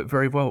to do it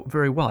very well.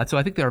 So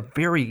I think there are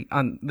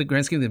on the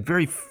grand scheme,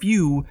 very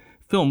few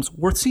films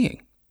worth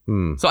seeing.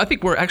 So I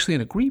think we're actually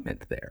in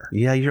agreement there.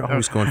 Yeah, you're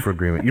always going for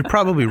agreement. You're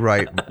probably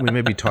right. We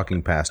may be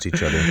talking past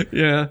each other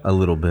a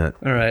little bit.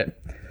 All right.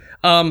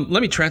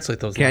 Let me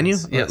translate those lines. Can you?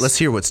 Yes. Let's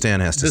hear what Stan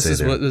has to say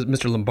there. This is what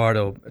Mr.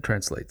 Lombardo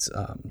translates.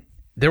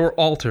 There were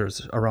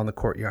altars around the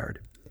courtyard,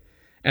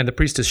 and the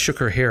priestess shook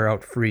her hair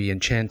out free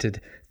and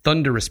chanted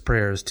thunderous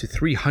prayers to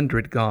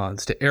 300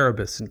 gods, to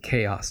Erebus and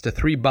Chaos, to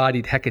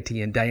three-bodied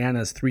Hecate and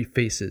Diana's three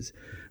faces,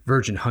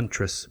 Virgin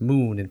Huntress,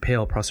 Moon, and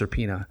pale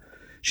Proserpina.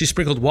 She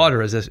sprinkled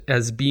water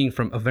as being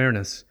from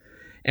Avernus,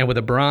 and with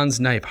a bronze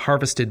knife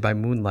harvested by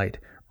moonlight,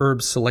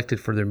 herbs selected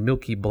for their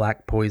milky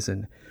black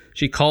poison.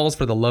 She calls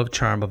for the love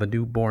charm of a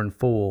newborn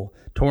foal,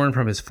 torn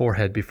from his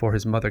forehead before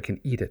his mother can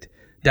eat it.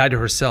 Dido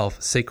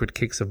herself, sacred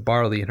cakes of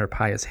barley in her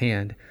pious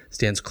hand,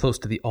 stands close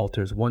to the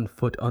altars, 1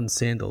 foot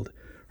unsandaled,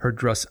 her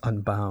dress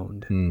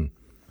unbound.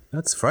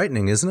 That's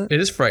frightening, isn't it? It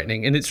is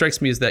frightening, and it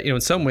strikes me as that,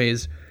 in some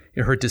ways,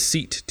 her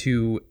deceit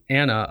to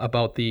Anna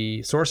about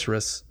the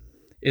sorceress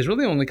is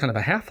really only kind of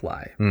a half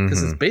lie,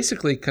 because it's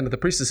basically kind of the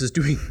priestess is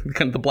doing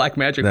kind of the black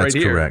magic That's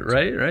right here,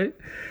 correct. right?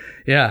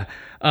 Yeah.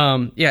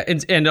 And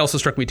it also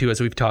struck me too, as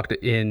we've talked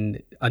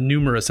in a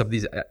numerous of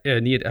these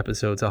Aeneid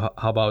episodes, how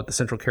about the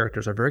central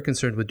characters are very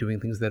concerned with doing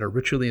things that are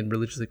ritually and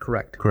religiously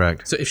correct.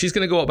 Correct. So if she's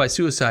going to go out by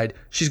suicide,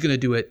 she's going to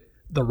do it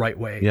the right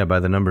way. Yeah, by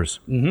the numbers.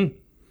 And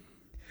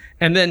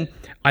then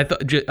I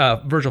thought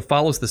Virgil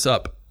follows this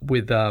up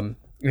with, and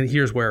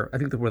here's where I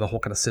think where the whole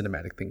kind of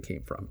cinematic thing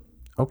came from.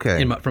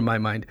 Okay. From my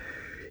mind,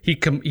 he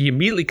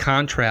immediately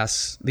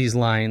contrasts these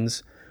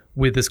lines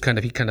with this kind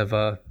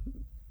of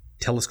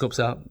telescopes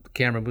out, the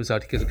camera moves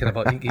out. He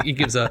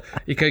gives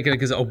he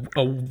gives a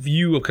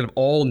view of kind of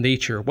all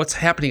nature, what's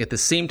happening at the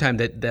same time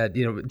that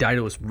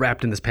Dido is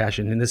wrapped in this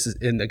passion, and this is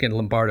again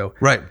Lombardo.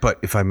 Right, but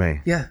if I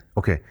may. Yeah.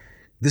 Okay.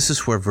 This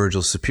is where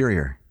Virgil's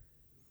superior,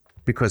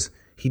 because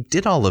he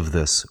did all of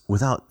this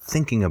without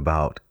thinking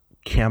about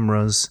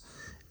cameras,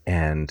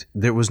 and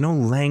there was no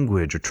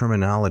language or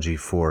terminology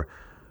for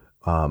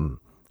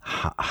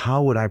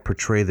how would I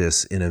portray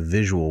this in a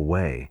visual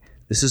way.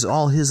 This is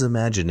all his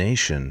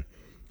imagination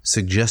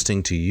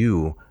suggesting to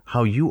you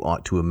how you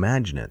ought to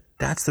imagine it.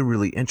 That's the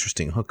really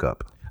interesting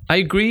hookup. I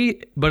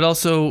agree, but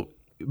also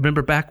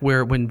remember back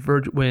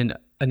when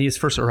Aeneas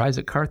first arrives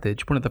at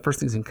Carthage, one of the first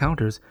things he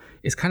encounters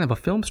is kind of a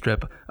film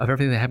strip of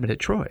everything that happened at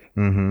Troy.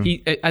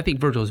 I think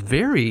Virgil is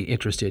very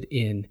interested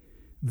in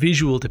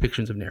visual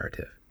depictions of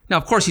narrative. Now,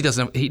 of course, he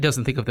doesn't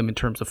think of them in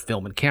terms of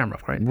film and camera,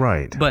 right?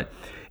 Right. But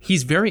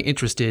he's very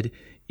interested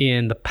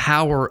in the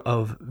power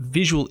of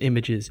visual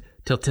images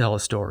to tell a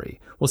story.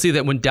 We'll see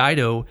that when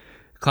Dido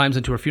climbs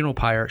into her funeral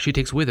pyre, she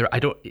takes with her.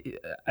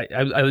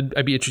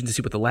 I'd be interested to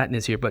see what the Latin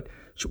is here, but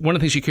one of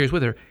the things she carries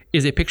with her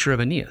is a picture of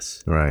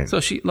Aeneas. Right. So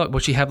she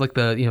have like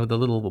the the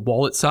little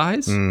wallet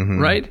size,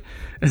 right?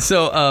 And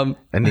so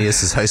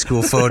Aeneas' high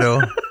school photo.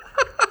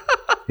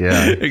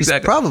 Yeah, exactly.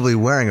 He's probably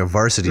wearing a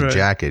varsity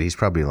jacket. He's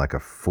probably like a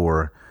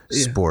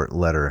 4-sport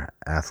letter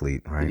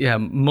athlete, right? Yeah,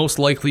 most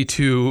likely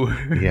to.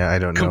 Yeah, I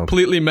don't know.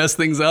 Completely mess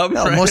things up.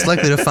 No, right? Most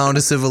likely to found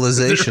a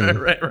civilization.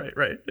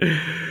 Right.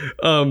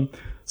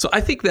 So I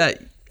think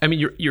that. I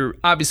mean, you're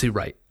obviously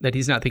right that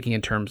he's not thinking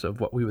in terms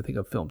of what we would think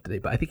of film today,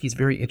 but I think he's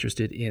very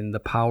interested in the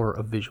power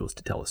of visuals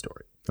to tell a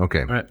story. Okay.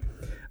 All right.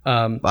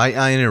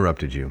 I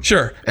interrupted you.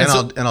 Sure. And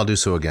I'll do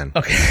so again.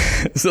 Okay.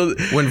 So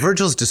when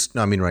Virgil's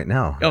right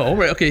now. Oh,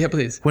 right. Okay. Yeah,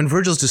 please. When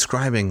Virgil's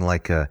describing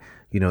like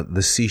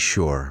the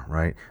seashore,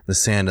 right? The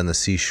sand on the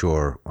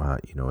seashore,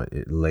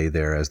 it lay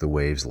there as the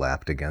waves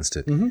lapped against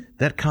it.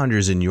 That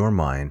conjures in your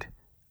mind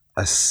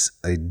a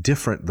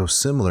different, though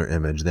similar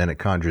image than it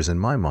conjures in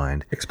my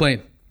mind.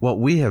 Explain. Well,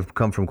 we have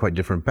come from quite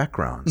different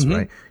backgrounds,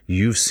 right?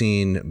 You've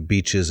seen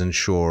beaches and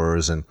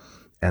shores and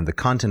the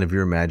content of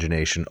your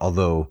imagination,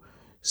 although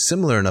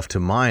similar enough to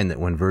mine that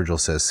when Virgil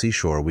says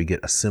seashore, we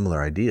get a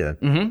similar idea,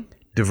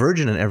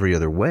 divergent in every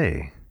other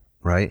way,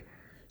 right?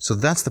 So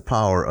that's the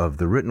power of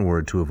the written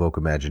word to evoke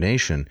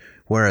imagination.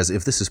 Whereas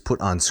if this is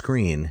put on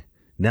screen,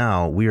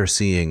 now we are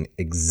seeing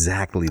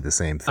exactly the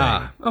same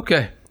thing.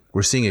 Okay.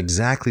 We're seeing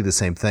exactly the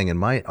same thing. And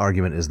my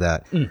argument is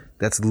that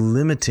that's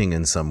limiting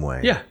in some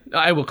way. Yeah,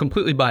 I will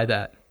completely buy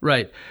that.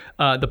 Right.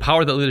 The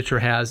power that literature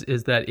has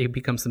is that it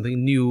becomes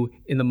something new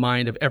in the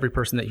mind of every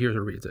person that hears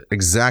or reads it.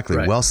 Exactly.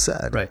 Right. Well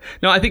said. Right.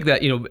 Now, I think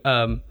that,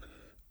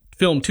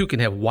 film too can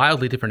have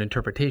wildly different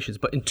interpretations,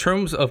 but in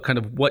terms of kind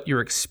of what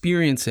you're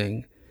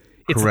experiencing,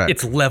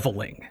 it's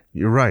leveling.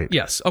 You're right.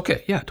 Yes.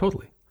 Okay. Yeah,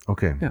 totally.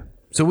 Okay. Yeah.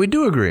 So we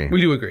do agree.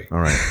 We do agree. All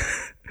right.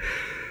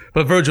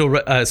 But Virgil,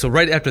 so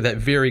right after that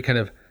very kind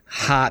of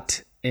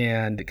hot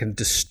and kind of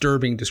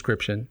disturbing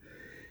description,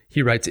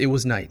 he writes, "It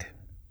was night,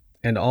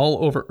 and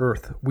all over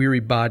earth weary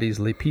bodies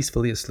lay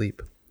peacefully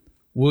asleep.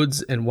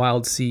 Woods and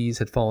wild seas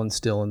had fallen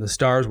still, and the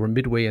stars were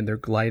midway in their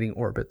gliding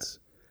orbits.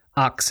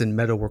 Ox and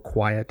meadow were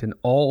quiet, and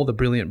all the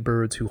brilliant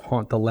birds who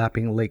haunt the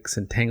lapping lakes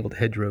and tangled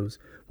hedgerows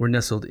were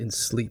nestled in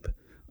sleep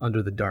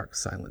under the dark,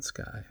 silent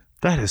sky."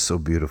 That is so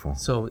beautiful.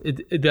 So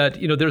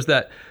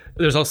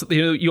there's also,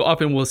 you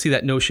often will see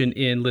that notion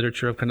in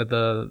literature of kind of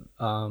the,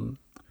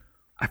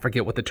 I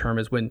forget what the term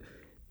is, when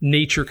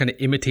nature kind of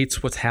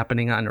imitates what's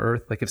happening on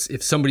Earth. Like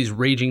if somebody's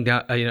raging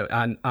down,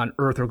 on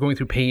Earth or going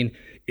through pain,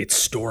 it's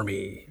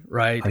stormy,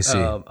 right? I see.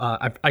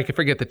 I can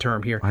forget the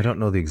term here. I don't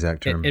know the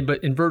exact term.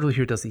 But in Virgil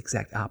here does the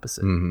exact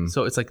opposite.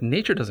 So it's like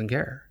nature doesn't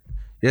care.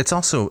 It's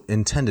also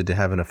intended to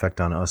have an effect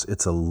on us.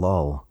 It's a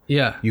lull.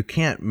 Yeah. You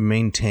can't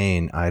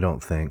maintain, I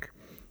don't think,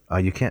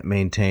 you can't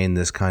maintain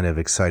this kind of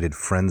excited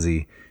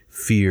frenzy,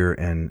 fear,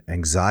 and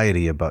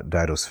anxiety about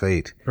Dido's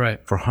fate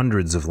for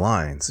hundreds of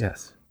lines.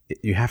 Yes.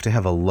 You have to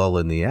have a lull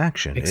in the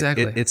action.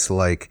 Exactly. It's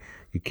like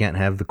you can't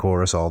have the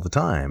chorus all the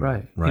time.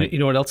 Right. You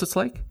know what else it's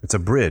like? It's a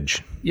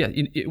bridge. Yeah.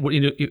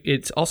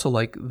 It's also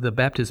like the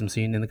baptism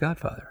scene in The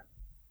Godfather.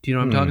 Do you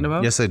know what I'm talking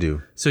about? Yes, I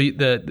do. So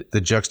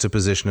the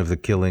juxtaposition of the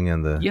killing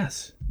and the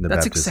yes, the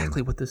that's baptism.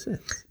 exactly what this is.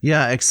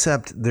 Yeah,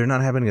 except they're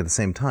not happening at the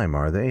same time,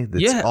 are they?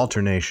 It's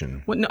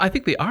alternation. Well, no, I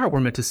think they are.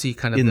 We're meant to see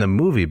kind of in the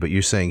movie, but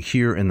you're saying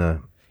here in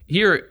the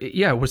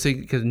we're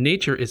saying because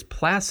nature is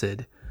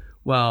placid,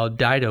 while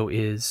Dido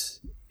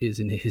is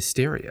in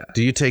hysteria.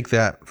 Do you take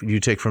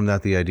from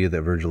that the idea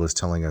that Virgil is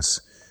telling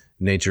us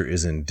nature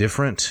is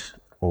indifferent,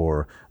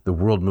 or the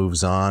world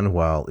moves on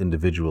while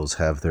individuals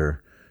have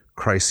their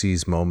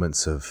crises,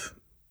 moments of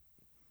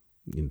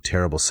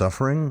terrible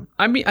suffering?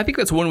 I mean, I think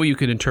that's one way you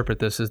could interpret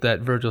this, is that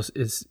Virgil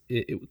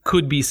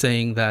could be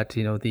saying that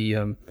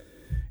the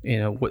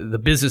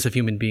business of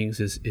human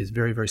beings is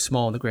very, very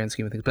small in the grand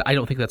scheme of things. But I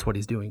don't think that's what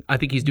he's doing. I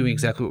think he's doing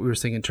exactly what you were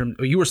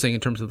saying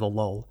in terms of the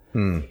lull.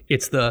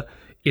 It's the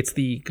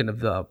kind of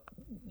the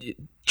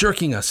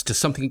jerking us to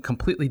something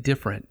completely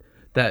different.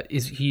 That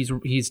is, he's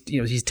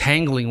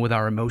tangling with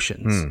our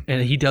emotions,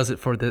 and he does it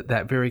for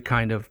that very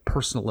kind of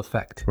personal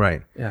effect.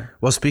 Right. Yeah.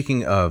 Well,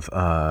 speaking of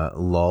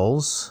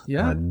lulls,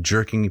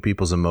 jerking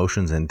people's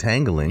emotions and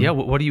tangling. Yeah.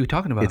 What are you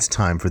talking about? It's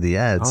time for the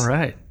ads. All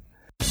right.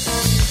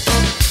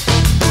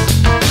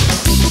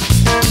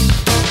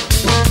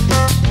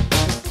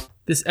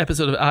 This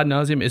episode of Ad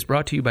Nauseam is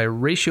brought to you by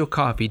Ratio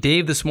Coffee.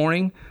 Dave, this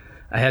morning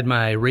I had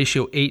my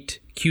Ratio 8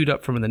 queued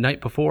up from the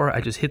night before. I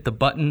just hit the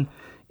button,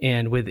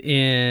 and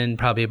within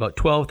probably about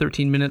 12,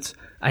 13 minutes,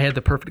 I had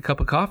the perfect cup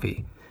of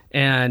coffee.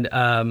 And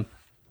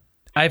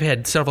I've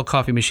had several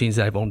coffee machines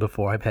that I've owned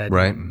before. I've had,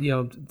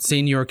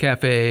 Senior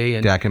Cafe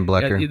and Dak and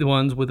Blecker, the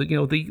ones with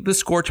the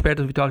scorch pad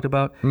that we talked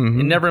about.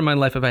 And never in my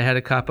life have I had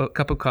a cup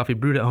of coffee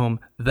brewed at home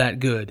that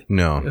good.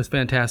 No, it was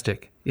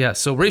fantastic. Yeah.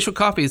 So Ratio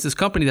Coffee is this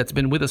company that's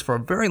been with us for a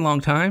very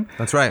long time.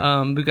 That's right.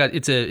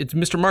 It's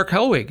Mr. Mark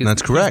Helwig.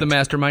 That's correct. He's the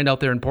mastermind out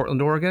there in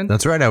Portland, Oregon.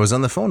 That's right. I was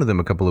on the phone with him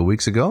a couple of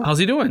weeks ago. How's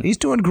he doing? He's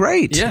doing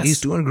great. Yes. He's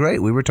doing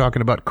great. We were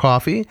talking about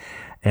coffee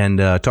and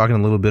talking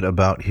a little bit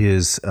about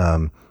his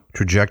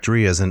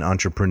trajectory as an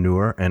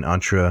entrepreneur and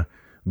entrepreneur.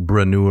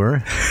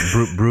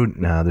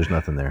 Nah, there's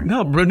nothing there.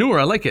 No, bruneur.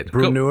 I like it.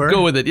 Bruneur.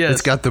 Go with it. Yes.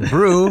 It's got the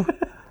brew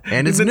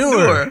and it's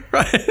newer.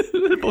 Right.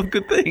 They're both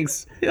good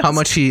things. Yes. How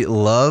much he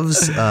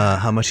loves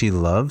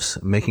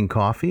making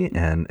coffee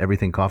and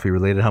everything coffee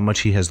related. How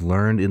much he has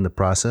learned in the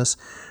process.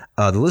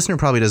 The listener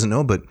probably doesn't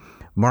know, but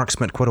Mark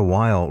spent quite a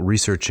while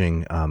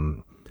researching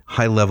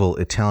high-level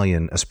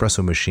Italian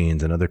espresso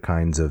machines and other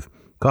kinds of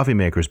coffee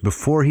makers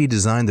before he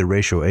designed the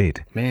Ratio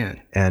 8.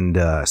 Man. And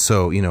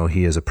so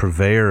he is a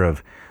purveyor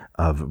of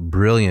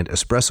brilliant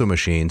espresso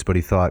machines, but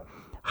he thought,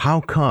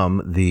 how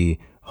come the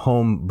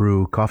home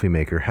brew coffee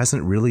maker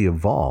hasn't really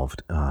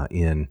evolved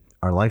in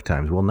our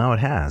lifetimes? Well, now it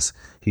has.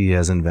 He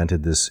has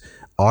invented this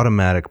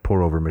automatic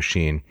pour-over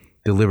machine.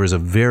 Delivers a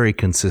very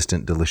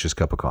consistent, delicious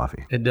cup of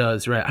coffee. It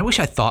does, right? I wish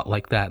I thought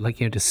like that,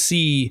 to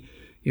see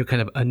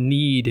kind of a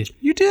need.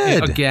 You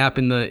did. A gap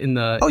in the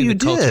you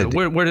culture.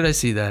 did. Where did I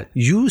see that?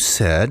 You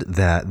said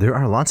that there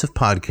are lots of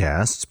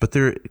podcasts, but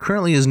there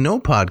currently is no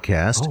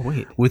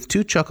podcast with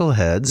two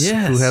chuckleheads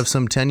who have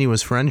some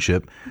tenuous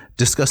friendship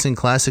discussing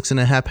classics in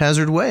a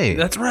haphazard way.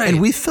 That's right. And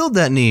we filled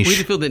that niche. We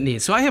filled that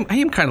niche. So I am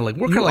kind of like,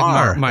 we're kind of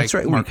like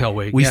Mark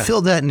Helwig. We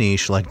filled that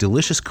niche like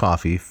delicious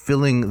coffee,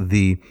 filling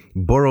the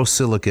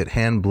borosilicate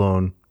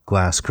hand-blown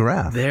glass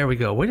carafe. There we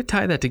go. Way to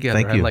tie that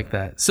together. Thank you. I like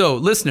that. So,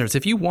 listeners,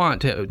 if you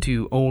want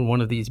to own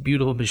one of these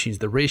beautiful machines,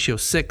 the Ratio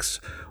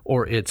 6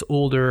 or its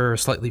older,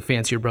 slightly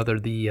fancier brother,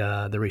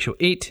 the Ratio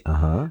 8,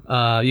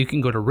 you can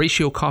go to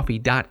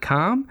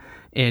ratiocoffee.com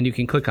and you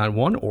can click on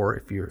one, or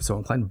if you're so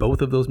inclined,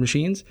 both of those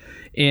machines.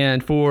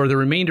 And for the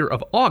remainder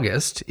of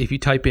August, if you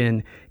type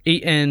in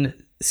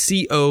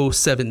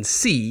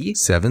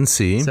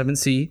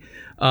ANCO7C,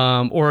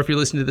 or if you're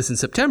listening to this in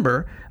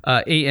September,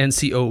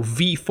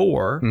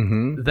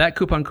 ANCOV4, that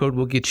coupon code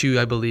will get you,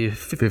 I believe,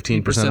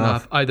 15%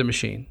 off either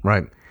machine.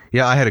 Right.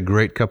 Yeah, I had a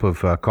great cup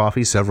of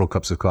coffee, several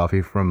cups of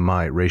coffee from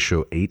my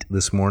Ratio 8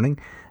 this morning.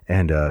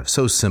 And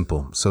so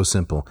simple.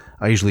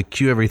 I usually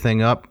queue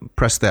everything up,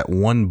 press that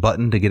one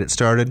button to get it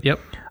started. Yep.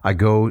 I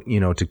go,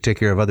 to take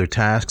care of other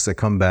tasks. I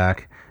come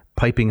back,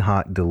 piping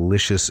hot,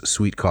 delicious,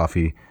 sweet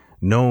coffee.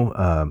 No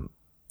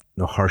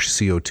harsh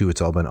CO2. It's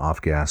all been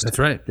off-gassed. That's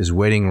right. Is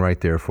waiting right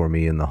there for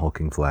me in the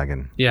hulking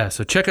flagon. Yeah,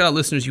 so check it out,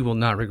 listeners. You will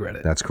not regret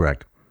it. That's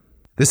correct.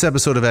 This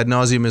episode of Ad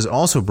Nauseum is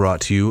also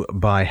brought to you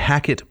by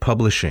Hackett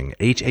Publishing,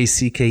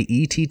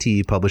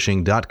 Hackett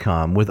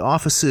Publishing.com, with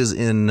offices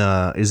in,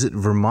 is it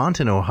Vermont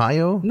and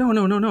Ohio?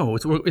 No.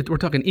 We're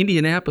talking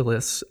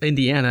Indianapolis,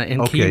 Indiana,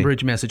 and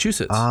Cambridge,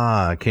 Massachusetts.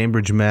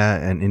 Cambridge,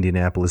 and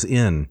Indianapolis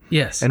in.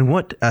 Yes. And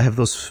what have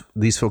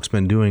these folks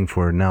been doing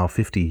for now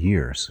 50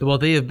 years? Well,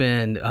 they have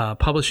been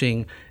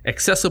publishing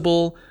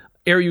accessible,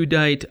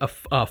 erudite,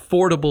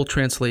 affordable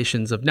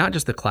translations of not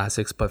just the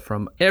classics, but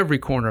from every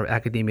corner of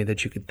academia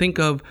that you could think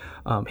of,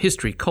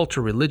 history,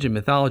 culture, religion,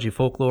 mythology,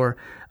 folklore.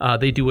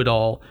 They do it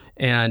all,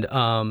 and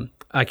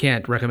I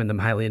can't recommend them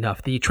highly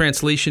enough. The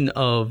translation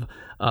of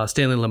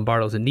Stanley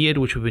Lombardo's Aeneid,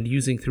 which we've been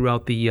using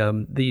throughout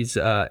these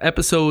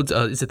episodes,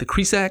 is it the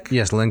Kresak?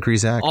 Yes, Len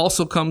Kresak.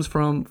 Also comes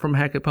from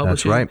Hackett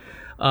Publishing. That's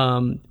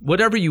right.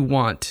 Whatever you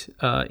want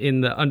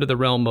under the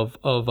realm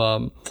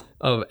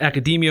of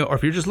academia, or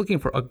if you're just looking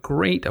for a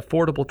great,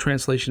 affordable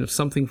translation of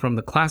something from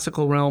the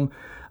classical realm,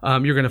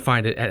 you're going to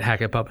find it at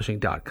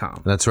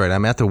hackettpublishing.com. That's right.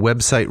 I'm at the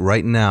website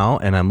right now,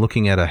 and I'm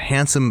looking at a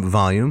handsome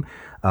volume,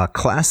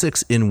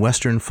 Classics in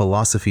Western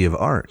Philosophy of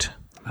Art.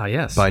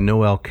 Yes. By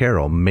Noel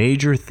Carroll,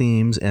 Major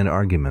Themes and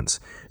Arguments.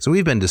 So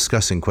we've been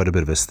discussing quite a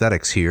bit of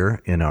aesthetics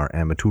here in our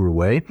amateur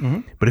way. Mm-hmm.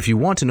 But if you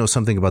want to know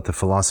something about the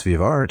philosophy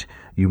of art,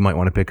 you might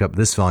want to pick up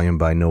this volume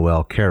by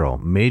Noel Carroll,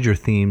 Major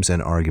Themes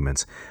and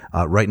Arguments.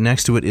 Right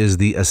next to it is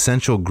The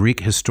Essential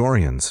Greek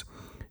Historians.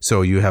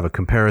 So you have a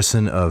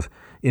comparison of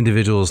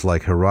individuals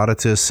like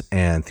Herodotus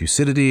and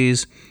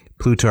Thucydides,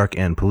 Plutarch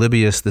and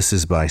Polybius. This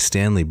is by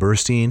Stanley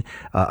Burstein.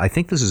 I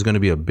think this is going to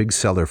be a big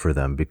seller for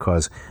them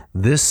because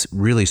this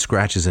really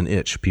scratches an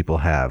itch people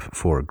have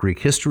for Greek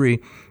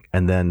history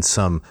and then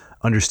some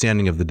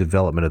understanding of the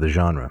development of the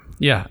genre.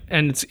 Yeah,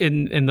 and it's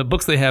in the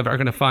books they have are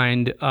going to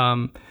find,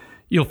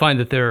 you'll find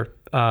that their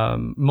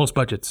most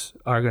budgets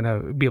are going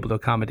to be able to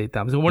accommodate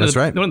them. So one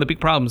of the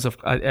big problems,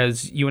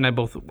 as you and I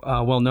both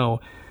well know,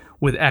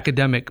 with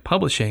academic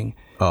publishing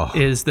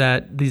is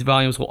that these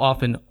volumes will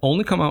often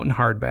only come out in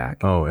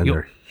hardback. And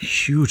they're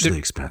hugely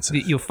expensive.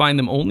 You'll find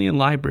them only in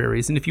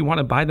libraries, and if you want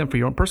to buy them for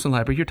your own personal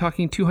library, you're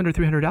talking $200,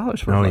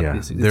 $300 for a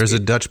these. There's a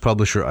Dutch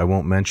publisher I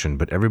won't mention,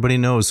 but everybody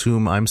knows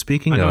whom I'm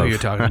speaking of. I know who you're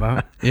talking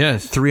about.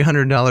 Yes.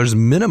 $300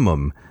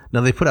 minimum.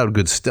 Now, they put out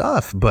good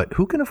stuff, but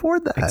who can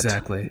afford that?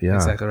 Exactly. Yeah.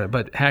 Exactly right.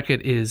 But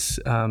Hackett is,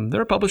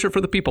 they're a publisher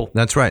for the people.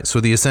 That's right.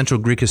 So the Essential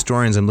Greek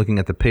Historians, I'm looking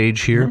at the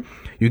page here.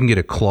 Mm-hmm. You can get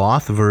a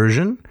cloth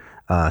version,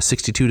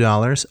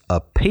 $62, a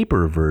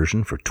paper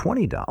version for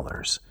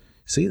 $20.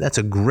 See, that's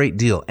a great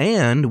deal.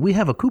 And we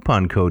have a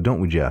coupon code, don't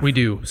we, Jeff? We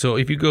do. So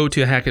if you go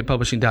to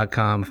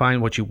hackettpublishing.com,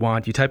 find what you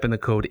want, you type in the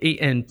code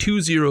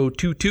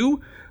AN2022,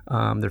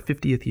 their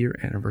 50th year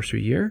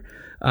anniversary year,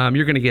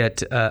 you're going to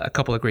get a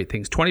couple of great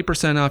things.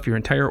 20% off your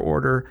entire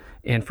order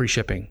and free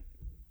shipping.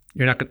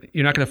 You're not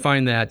going to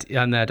find that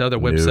on that other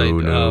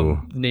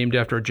website named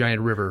after a giant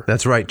river.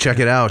 That's right. Check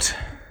it out.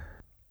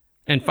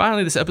 And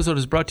finally, this episode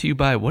is brought to you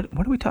by, what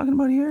are we talking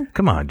about here?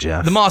 Come on,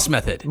 Jeff. The Moss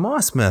Method.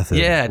 Moss Method.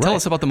 Yeah, tell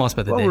us about the Moss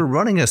Method. Well, we're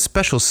running a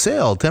special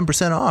sale,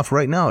 10% off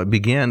right now. It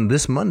began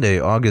this Monday,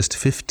 August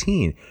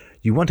 15.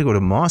 You want to go to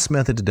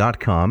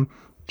mossmethod.com,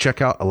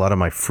 check out a lot of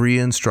my free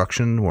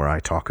instruction where I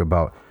talk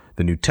about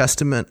the New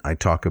Testament, I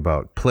talk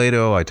about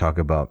Plato, I talk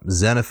about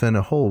Xenophon,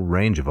 a whole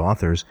range of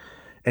authors.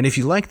 And if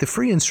you like the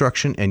free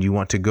instruction and you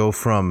want to go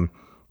from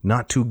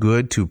not too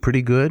good to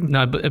pretty good.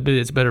 No, but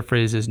its better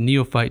phrase is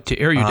neophyte to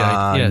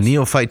erudite. Yes.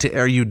 Neophyte to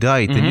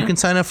erudite. Mm-hmm. Then you can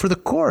sign up for the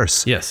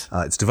course. Yes.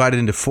 It's divided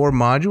into 4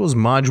 modules.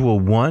 Module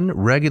 1,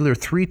 regular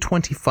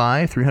 $325,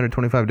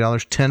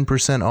 $325,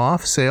 10%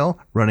 off sale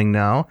running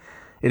now.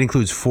 It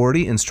includes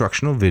 40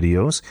 instructional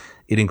videos.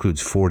 It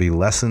includes 40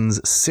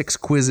 lessons, 6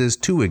 quizzes,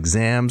 2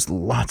 exams,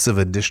 lots of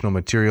additional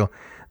material.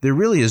 There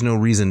really is no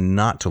reason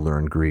not to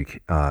learn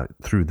Greek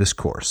through this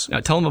course.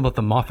 Now, tell them about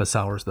the Moffus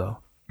Hours, though.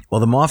 Well,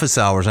 the Moffus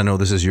Hours, I know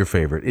this is your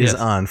favorite, is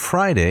on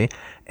Friday,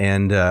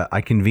 and I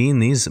convene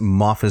these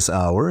Moffus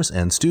Hours,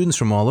 and students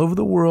from all over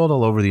the world,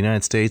 all over the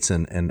United States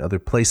and other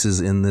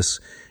places in this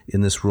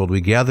world,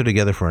 we gather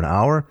together for an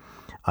hour.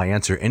 I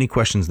answer any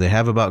questions they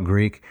have about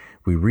Greek.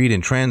 We read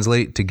and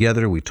translate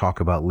together. We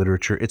talk about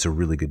literature. It's a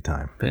really good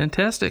time.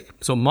 Fantastic.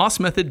 So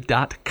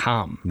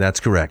mossmethod.com. That's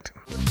correct.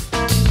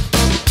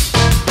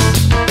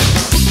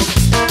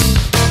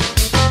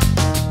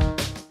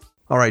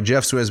 All right,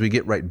 Jeff, so as we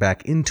get right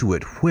back into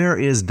it, where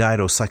is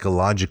Dido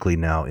psychologically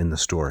now in the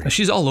story?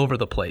 She's all over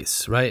the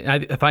place,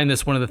 right? I find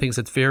this one of the things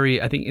that's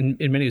very, I think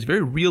in many ways,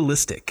 very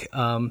realistic.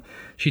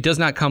 She does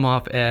not come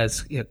off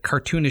as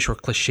cartoonish or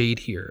cliched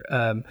here.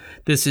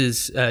 This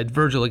is,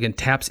 Virgil, again,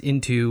 taps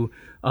into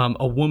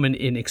a woman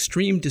in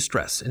extreme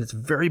distress, and it's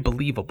very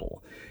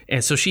believable.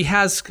 And so she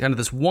has kind of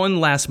this one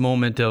last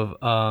moment of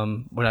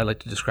what I like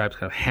to describe as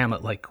kind of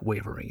Hamlet-like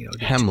wavering.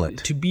 Hamlet.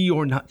 To be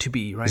or not to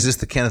be, right? Is this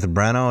the Kenneth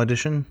Branagh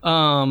edition?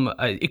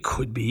 It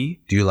could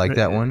be. Do you like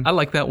that one? I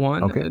like that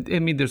one. Okay. I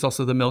mean, there's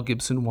also the Mel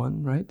Gibson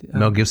one, right?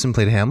 Mel Gibson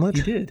played Hamlet?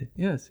 He did,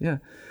 yes, yeah.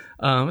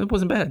 It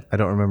wasn't bad. I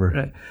don't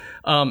remember.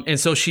 Right. And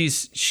so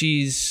she's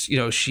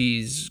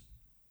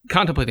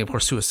contemplating, of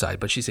course, suicide,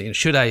 but she's saying,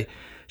 should I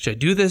should I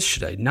do this?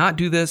 Should I not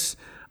do this?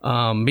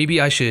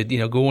 Maybe I should,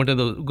 go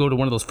to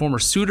one of those former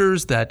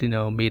suitors that,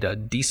 made a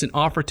decent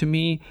offer to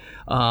me.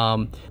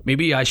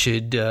 Maybe I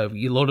should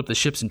load up the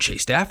ships and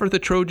chase after the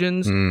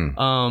Trojans.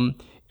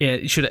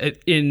 And should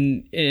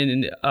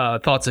in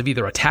thoughts of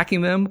either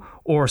attacking them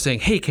or saying,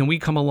 hey, can we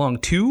come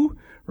along too?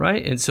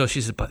 Right. And so she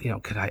said, but,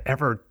 could I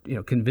ever,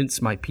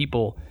 convince my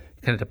people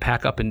kind of to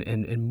pack up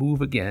and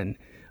move again?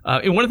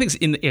 And one of the things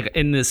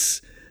in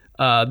this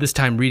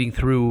time reading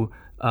through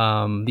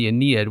the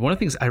Aeneid, one of the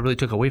things I really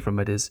took away from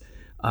it is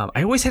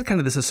I always had kind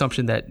of this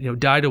assumption that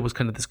Dido was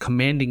kind of this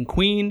commanding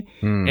queen,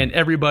 and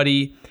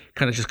everybody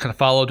kind of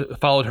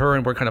followed her,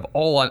 and we're kind of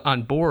all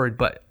on board.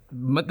 But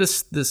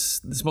this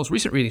most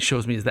recent reading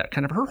shows me is that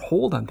kind of her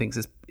hold on things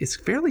is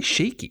fairly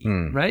shaky,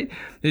 right?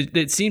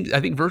 It seems, I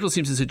think Virgil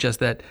seems to suggest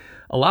that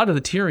a lot of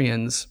the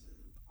Tyrians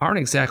aren't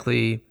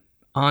exactly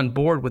on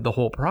board with the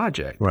whole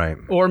project, right?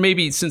 Or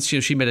maybe since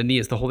she met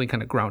Aeneas, the whole thing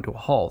kind of ground to a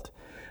halt.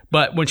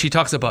 But when she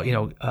talks about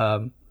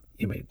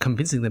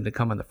convincing them to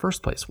come in the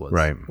first place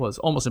was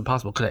almost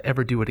impossible. Could I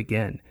ever do it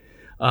again?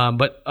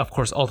 But of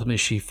course, ultimately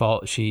she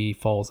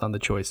falls on the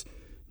choice.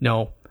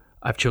 No,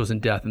 I've chosen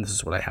death, and this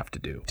is what I have to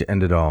do to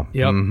end it all.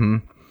 Yep. Mm-hmm.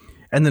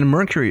 And then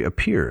Mercury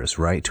appears,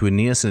 right, to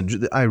Aeneas.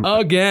 And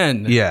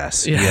again.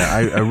 Yes.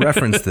 Yeah. I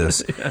referenced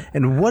this. Yeah.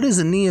 And what is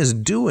Aeneas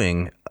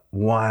doing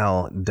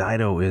while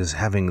Dido is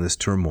having this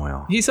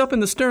turmoil? He's up in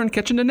the stern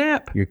catching a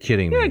nap. You're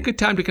kidding me. Yeah, good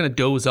time to kind of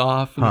doze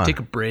off and take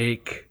a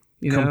break.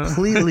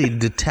 Completely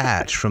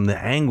detached from the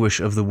anguish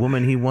of the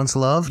woman he once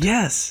loved?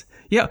 Yes.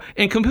 Yeah,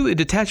 and completely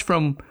detached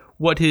from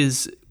what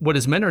his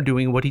men are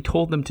doing and what he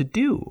told them to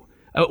do.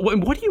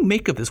 What do you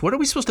make of this? What are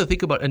we supposed to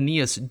think about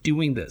Aeneas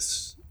doing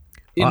this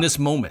in this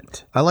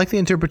moment? I like the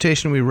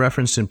interpretation we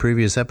referenced in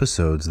previous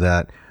episodes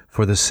that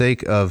for the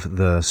sake of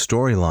the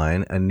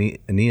storyline,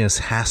 Aeneas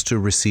has to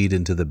recede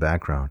into the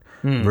background.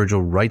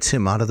 Virgil writes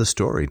him out of the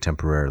story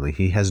temporarily.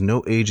 He has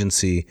no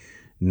agency,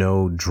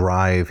 no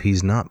drive.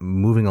 He's not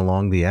moving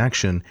along the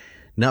action,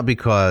 not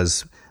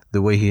because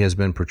the way he has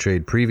been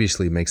portrayed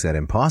previously makes that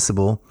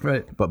impossible,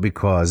 right? But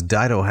because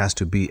Dido has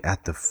to be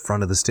at the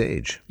front of the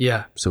stage.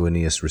 Yeah. So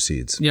Aeneas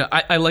recedes. Yeah,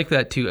 I like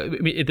that too. I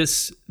mean,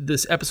 this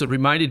episode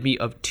reminded me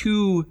of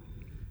two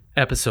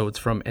episodes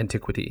from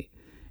Antiquity,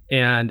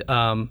 and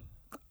I'm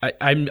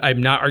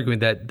not arguing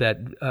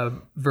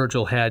that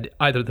Virgil had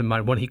either of them in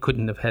mind. One he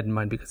couldn't have had in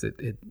mind because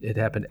it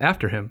happened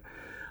after him.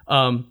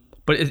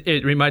 But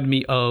it reminded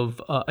me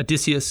of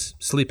Odysseus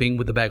sleeping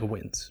with the bag of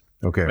winds.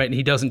 Okay. Right, and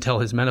he doesn't tell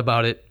his men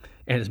about it,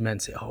 and his men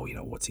say, "Oh,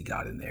 what's he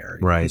got in there?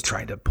 Right. He's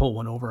trying to pull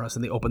one over us,"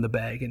 and they open the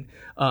bag, and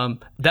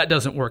that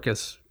doesn't work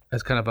as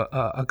kind of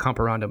a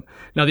comparandum.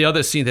 Now, the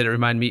other scene that it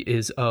reminded me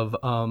is of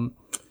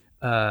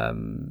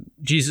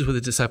Jesus with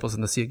the disciples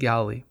in the Sea of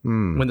Galilee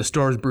when the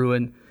storm's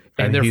brewing.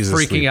 And they're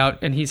freaking asleep out,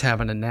 and he's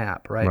having a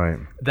nap, right?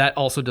 That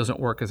also doesn't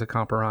work as a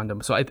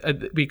comparandum. So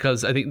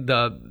because I think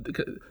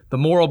the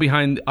moral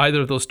behind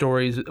either of those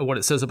stories, what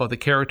it says about the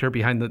character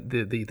behind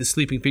the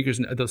sleeping figures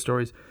in those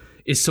stories,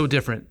 is so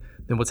different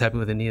than what's happening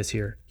with Aeneas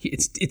here.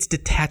 It's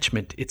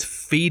detachment. It's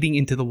fading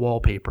into the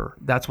wallpaper.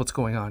 That's what's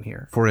going on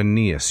here. For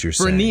Aeneas, you're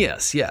saying. For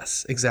Aeneas,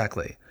 yes,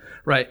 exactly.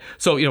 Right.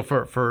 So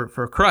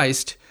for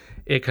Christ,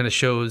 it kind of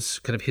shows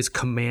kind of his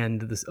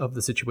command of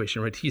the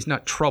situation, right? He's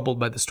not troubled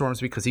by the storms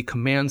because he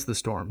commands the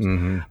storms.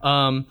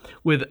 Mm-hmm.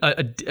 With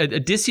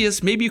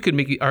Odysseus, maybe you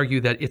could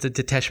argue that it's a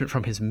detachment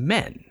from his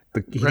men.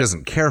 But he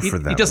doesn't care for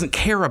them. He doesn't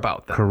care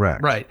about them.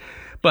 Correct. Right.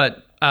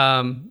 But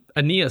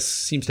Aeneas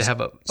seems to have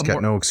he's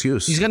got no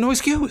excuse. He's got no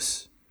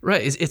excuse.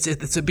 Right.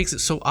 It makes it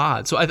so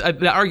odd. So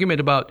the argument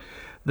about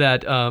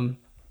that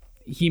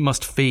he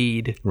must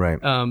fade. Right.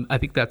 I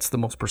think that's the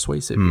most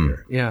persuasive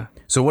here. Yeah.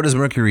 So what does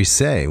Mercury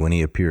say when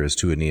he appears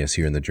to Aeneas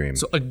here in the dream?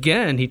 So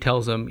again, he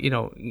tells him,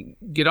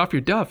 get off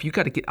your duff. You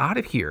got to get out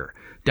of here.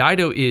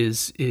 Dido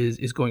is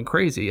going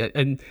crazy.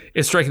 And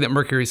it's striking that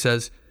Mercury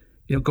says,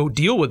 go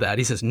deal with that.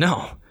 He says,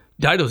 no,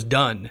 Dido's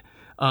done.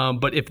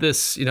 But if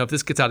this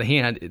gets out of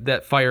hand,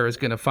 that fire is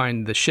going to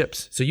find the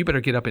ships. So you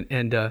better get up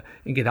and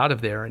get out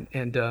of there.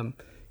 And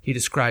he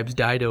describes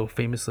Dido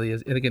famously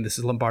as, and again, this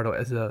is Lombardo,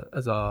 as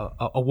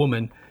a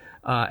woman,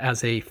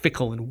 as a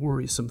fickle and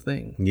worrisome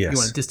thing. Yes. You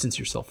want to distance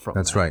yourself from.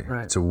 That's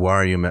right. So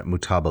varium et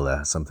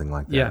mutabile, something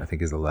like that. Yeah. I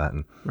think is the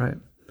Latin. Right.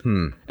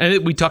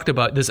 And we talked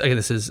about this. Again,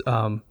 this is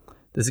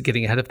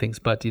getting ahead of things,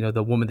 but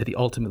the woman that he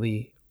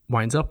ultimately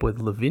winds up with,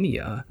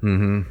 Lavinia.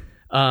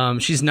 Mm-hmm.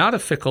 She's not a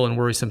fickle and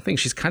worrisome thing.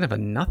 She's kind of a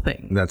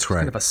nothing. That's right. She's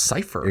kind of a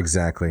cipher.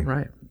 Exactly.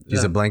 Right.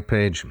 She's a blank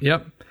page.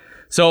 Yep.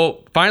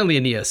 So finally,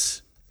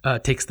 Aeneas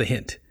takes the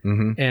hint,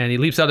 and he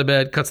leaps out of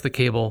bed, cuts the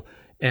cable,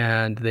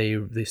 and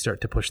they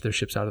start to push their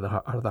ships out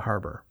of the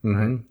harbor.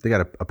 Right? They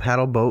got a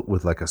paddle boat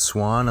with like a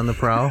swan on the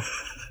prow.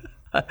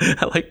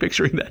 I like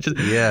picturing that.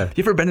 Yeah.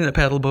 You ever been in a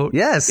paddle boat?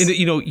 Yes. And,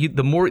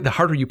 the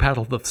harder you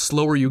paddle, the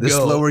slower you go. The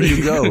slower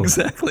you go.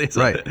 Exactly.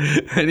 Right.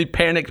 Any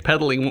panicked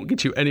pedaling won't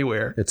get you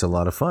anywhere. It's a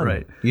lot of fun.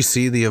 Right. You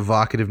see the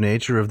evocative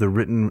nature of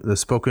the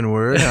spoken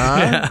word.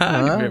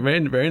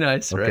 Very, very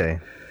nice. Okay.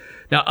 Right?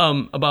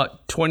 Now,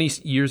 about 20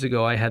 years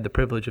ago, I had the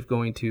privilege of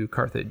going to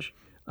Carthage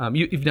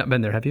You've not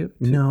been there, have you?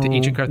 No, to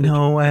ancient Carthage?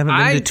 No, I haven't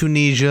been to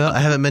Tunisia. I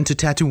haven't been to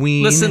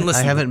Tatooine. Listen.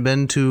 I haven't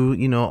been to,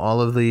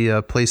 all of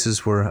the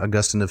places where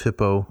Augustine of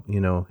Hippo,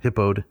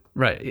 hippoed.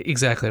 Right,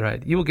 exactly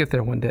right. You will get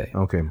there one day.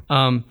 Okay.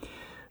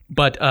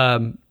 But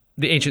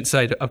the ancient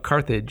site of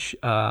Carthage,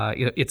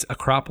 its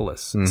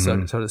Acropolis,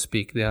 so to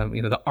speak.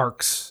 The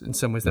arcs in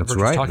some ways that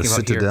we're talking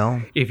about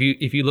citadel. here.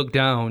 If you look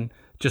down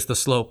just the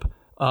slope,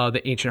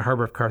 the ancient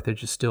harbor of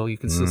Carthage is still, you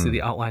can still see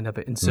the outline of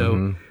it. And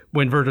so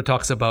when Virgil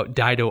talks about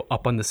Dido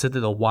up on the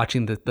citadel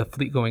watching the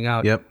fleet going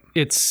out,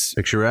 it's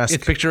picturesque.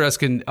 It's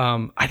picturesque. And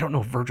I don't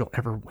know if Virgil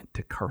ever went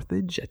to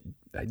Carthage.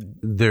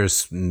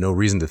 There's no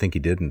reason to think he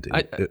didn't.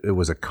 It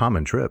was a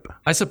common trip.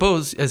 I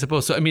suppose.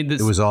 So, I mean,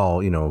 it was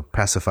all,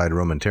 pacified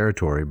Roman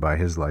territory by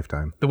his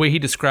lifetime. The way he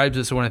describes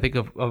this, when I think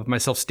of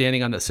myself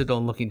standing on the citadel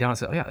and looking down, I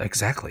say, oh, yeah,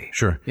 exactly.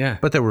 Sure. Yeah.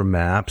 But there were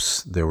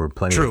maps. There were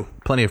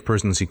plenty of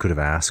persons he could have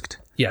asked.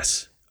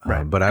 Yes.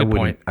 Right. But I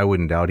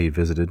wouldn't doubt he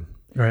visited.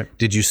 Right.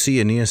 Did you see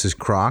Aeneas's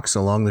Crocs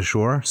along the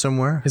shore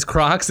somewhere? His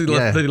Crocs that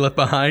he left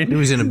behind? He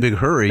was in a big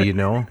hurry,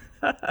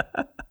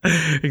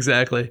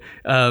 Exactly.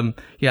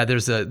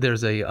 There's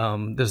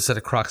a set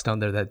of Crocs down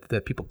there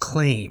that people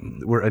claim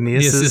were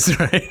Aeneas's.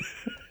 Right.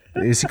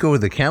 Is he go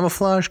with the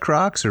camouflage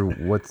Crocs, or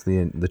what's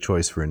the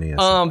choice for Aeneas?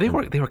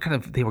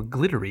 They were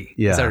glittery,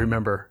 as I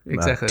remember.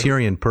 Exactly.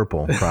 Tyrian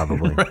purple,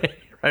 probably.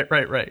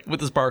 Right. With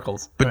the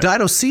sparkles. But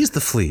Dido sees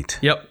the fleet.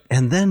 Yep.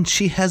 And then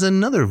she has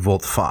another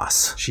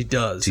Volte-Face. She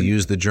does. To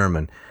use the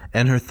German.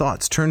 And her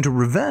thoughts turn to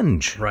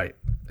revenge. Right.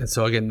 And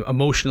so again,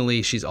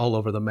 emotionally, she's all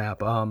over the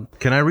map.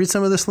 Can I read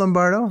some of this,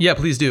 Lombardo? Yeah,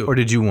 please do. Or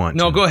did you want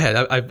to? No, go ahead.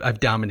 I've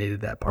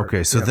dominated that part.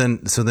 Okay, so then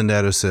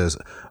Dido says,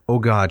 "Oh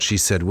God," she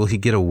said, "will he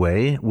get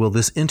away? Will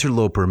this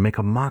interloper make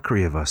a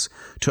mockery of us?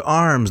 To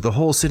arms, the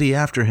whole city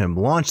after him.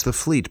 Launch the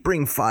fleet,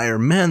 bring fire,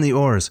 man the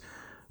oars.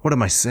 What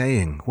am I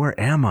saying? Where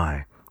am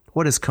I?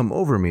 What has come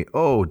over me?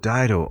 Oh,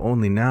 Dido,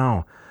 only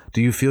now.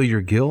 Do you feel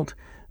your guilt?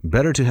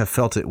 Better to have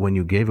felt it when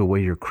you gave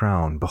away your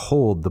crown.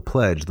 Behold the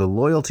pledge, the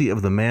loyalty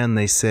of the man,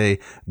 they say,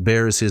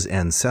 bears his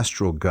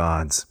ancestral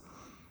gods.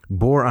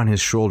 Bore on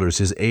his shoulders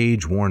his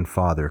age-worn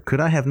father.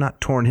 Could I have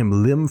not torn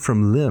him limb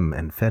from limb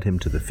and fed him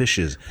to the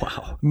fishes?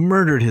 Wow.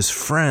 Murdered his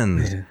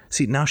friends." Yeah.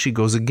 See, now she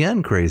goes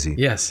again crazy.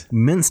 Yes.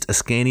 "Minced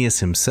Ascanius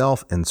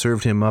himself and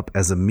served him up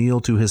as a meal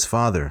to his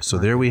father." So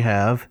there we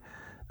have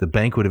the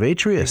banquet of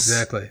Atreus.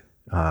 Exactly.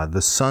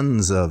 The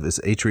sons of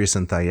Atreus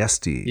and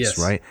Thyestes,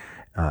 right?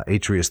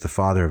 Atreus, the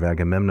father of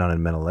Agamemnon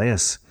and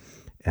Menelaus,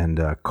 and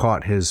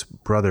caught his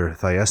brother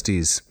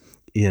Thyestes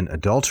in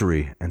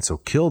adultery, and so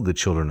killed the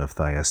children of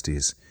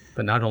Thyestes.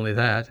 But not only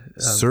that,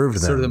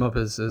 served them up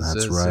as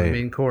right.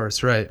 main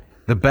course, right?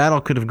 The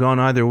battle could have gone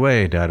either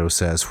way, Dido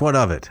says. What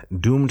of it?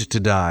 Doomed to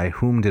die,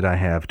 whom did I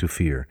have to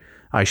fear?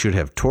 I should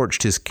have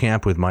torched his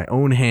camp with my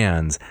own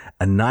hands,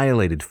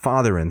 annihilated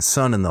father and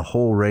son and the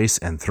whole race,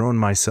 and thrown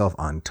myself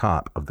on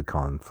top of the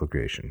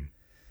conflagration.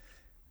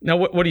 Now,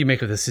 what do you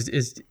make of this?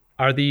 Is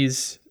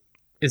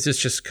this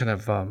just kind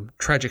of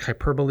tragic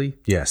hyperbole?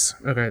 Yes.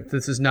 Okay,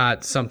 this is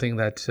not something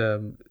that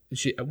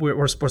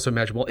we're supposed to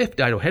imagine. Well, if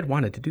Dido had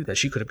wanted to do that,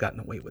 she could have gotten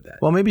away with that.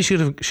 Well, maybe she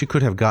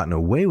could have gotten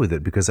away with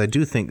it, because I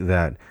do think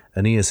that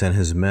Aeneas and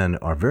his men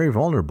are very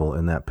vulnerable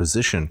in that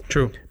position.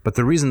 True. But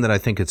the reason that I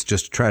think it's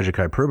just tragic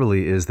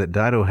hyperbole is that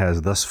Dido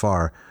has thus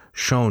far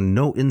shown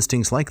no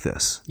instincts like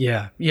this.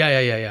 Yeah.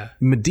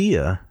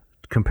 Medea,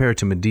 compared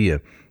to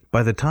Medea,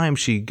 by the time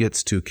she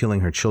gets to killing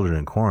her children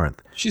in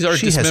Corinth, she's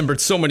already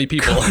dismembered so many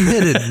people.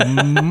 Committed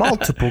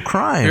multiple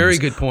crimes. Very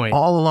good point.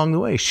 All along the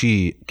way.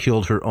 She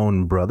killed her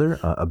own brother,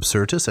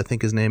 Absyrtus, I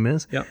think his name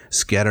is. Yep.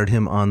 Scattered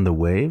him on the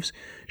waves.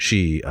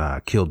 She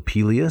killed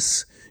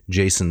Peleus,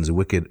 Jason's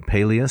wicked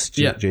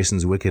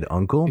Jason's wicked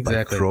uncle,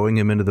 by throwing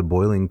him into the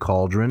boiling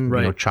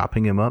cauldron,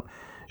 chopping him up.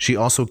 She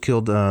also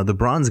killed the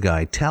bronze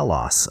guy,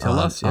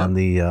 Talos, on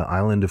the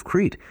island of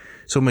Crete.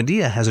 So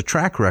Medea has a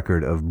track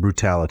record of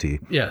brutality,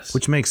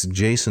 which makes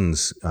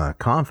Jason's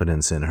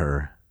confidence in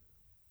her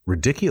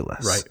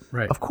ridiculous.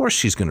 Right. Of course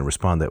she's going to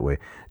respond that way.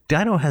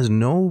 Dido has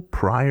no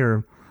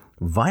prior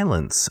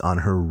violence on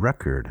her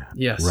record,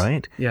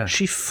 right? Yeah.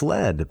 She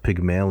fled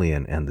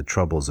Pygmalion and the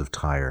troubles of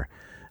Tyre.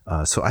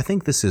 So I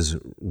think this is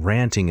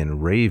ranting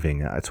and raving.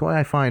 That's why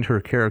I find her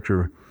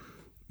character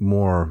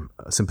more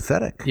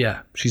sympathetic.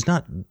 Yeah. She's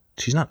not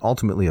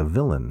ultimately a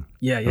villain.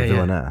 A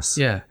villainess.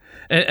 Yeah.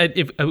 And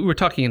if we were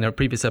talking in our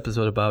previous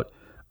episode about,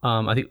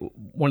 I think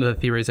one of the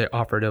theories I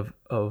offered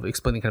of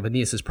explaining kind of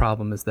Aeneas's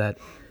problem is that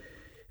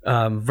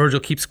Virgil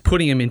keeps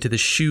putting him into the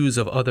shoes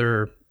of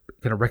other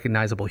kind of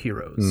recognizable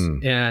heroes,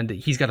 and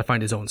he's got to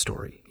find his own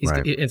story.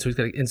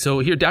 And so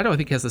here Dido, I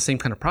think, has the same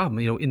kind of problem.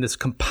 In this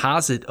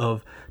composite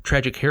of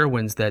tragic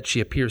heroines that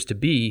she appears to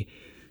be,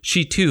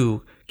 she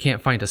too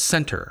can't find a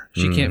center.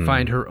 She can't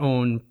find her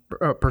own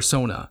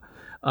persona,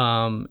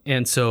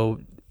 and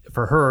so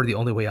for her, the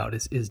only way out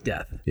is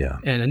death. Yeah.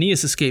 And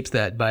Aeneas escapes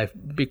that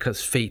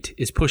because fate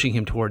is pushing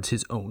him towards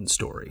his own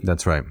story.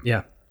 That's right.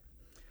 Yeah.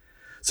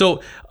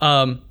 So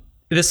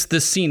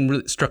this scene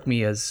really struck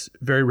me as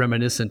very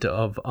reminiscent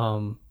of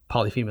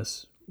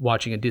Polyphemus,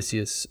 watching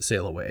Odysseus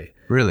sail away.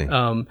 Really?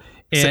 And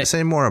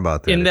say more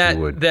about that, in if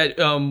you would.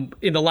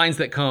 In the lines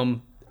that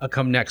come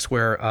next,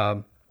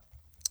 where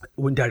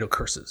when Dido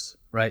curses,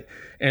 right?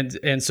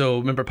 And so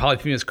remember,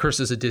 Polyphemus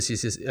curses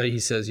Odysseus. He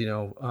says,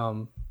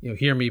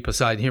 hear me,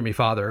 Poseidon, hear me,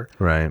 Father.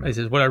 Right. He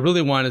says, what I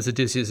really want is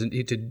Odysseus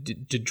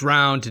to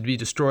drown, to be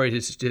destroyed,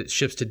 his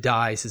ships to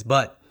die. He says,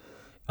 but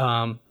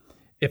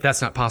if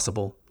that's not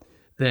possible,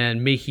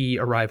 then may he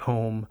arrive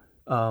home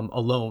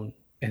alone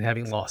and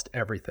having lost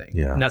everything.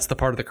 Yeah. And that's the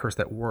part of the curse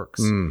that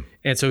works.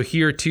 And so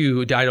here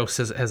too, Dido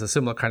has a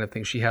similar kind of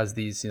thing. She has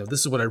these, this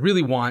is what I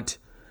really want,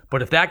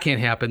 but if that can't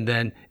happen,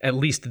 then at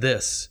least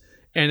this.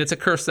 And it's a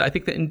curse that I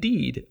think that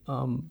indeed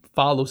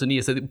follows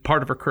Aeneas.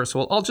 Part of her curse.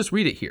 Well, I'll just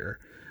read it here.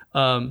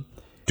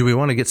 Do we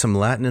want to get some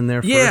Latin in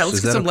there first? Yeah,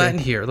 let's get some Latin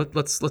here.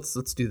 Let's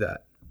do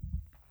that.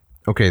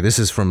 Okay, this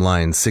is from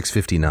line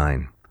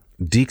 659.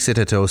 Dixit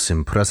etos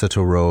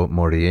impressatoro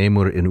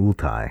moriemur in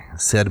ultae,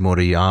 sed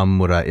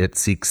moriamura et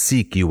sic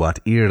iuat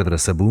irdra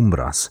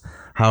sabumbras,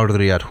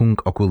 haudriat hunc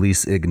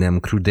oculis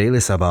ignem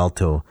crudelis ab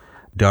alto,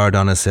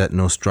 dardanes et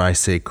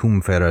nostrae cum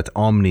ferat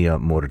omnia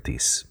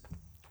mortis.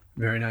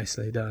 Very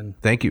nicely done.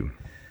 Thank you.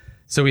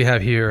 So we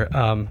have here,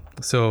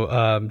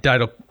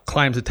 Dido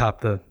climbs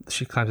atop the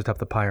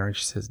pyre, and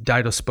she says,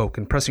 Dido spoke,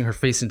 and pressing her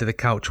face into the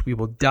couch, we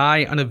will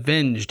die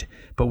unavenged,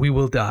 but we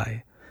will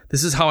die.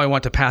 This is how I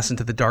want to pass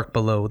into the dark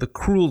below. The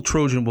cruel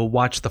Trojan will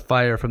watch the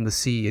fire from the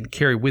sea and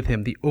carry with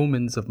him the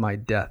omens of my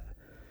death.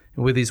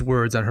 And with these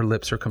words on her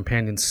lips, her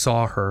companions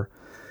saw her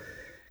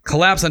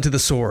collapse onto the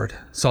sword,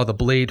 saw the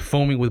blade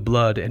foaming with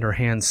blood, and her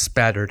hands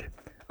spattered.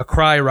 A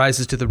cry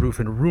rises to the roof,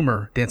 and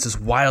rumor dances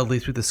wildly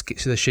through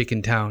the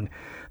shaken town.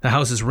 The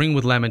houses ring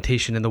with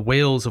lamentation and the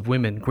wails of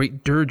women.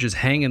 Great dirges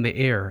hang in the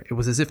air. It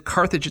was as if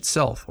Carthage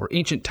itself or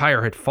ancient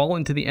Tyre had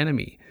fallen to the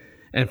enemy,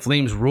 and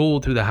flames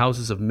rolled through the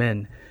houses of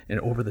men and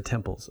over the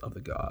temples of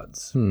the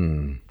gods.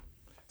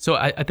 So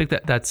I think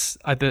that's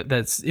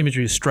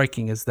imagery is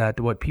striking, is that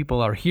what people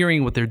are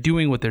hearing, what they're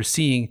doing, what they're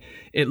seeing,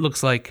 it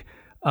looks like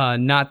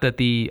not that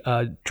the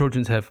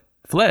Trojans have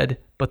fled,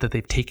 but that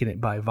they've taken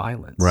it by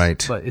violence.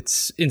 Right. But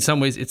it's in some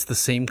ways it's the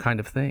same kind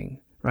of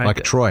thing, right?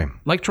 Like Troy.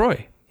 Like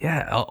Troy.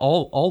 Yeah,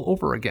 all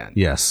over again.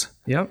 Yes.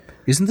 Yep.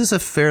 Isn't this a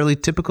fairly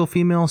typical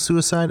female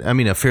suicide? I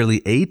mean, a fairly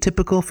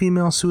atypical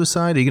female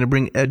suicide? Are you going to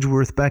bring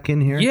Edgeworth back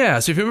in here? Yeah.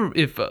 So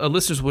if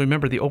listeners will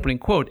remember the opening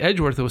quote,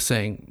 Edgeworth was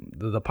saying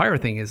the pyre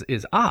thing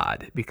is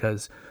odd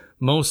because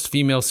most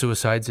female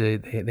suicides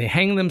they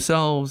hang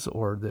themselves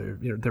or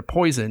they're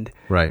poisoned.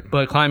 Right.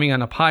 But climbing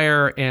on a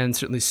pyre and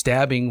certainly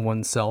stabbing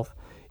oneself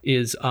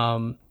is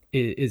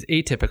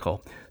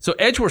atypical. So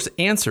Edgeworth's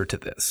answer to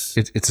this,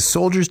 it's a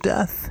soldier's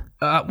death.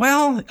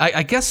 Well,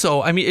 I guess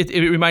so. I mean,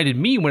 it reminded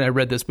me when I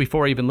read this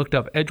before I even looked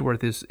up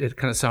Edgeworth. It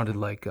kind of sounded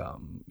like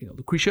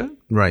Lucretia,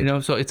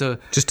 right? So it's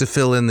just to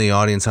fill in the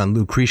audience on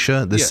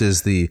Lucretia. This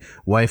is the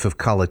wife of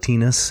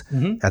Collatinus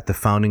at the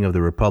founding of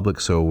the Republic.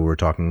 So we're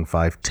talking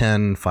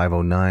 510,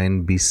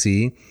 509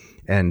 BC,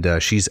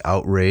 and she's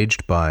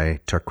outraged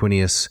by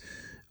Tarquinius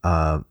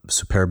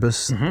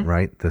Superbus,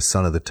 right, the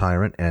son of the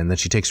tyrant, and then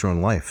she takes her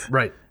own life,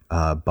 right,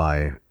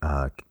 by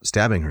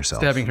stabbing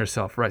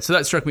herself. Right. So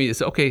that struck me as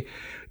okay.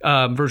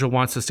 Virgil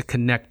wants us to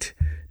connect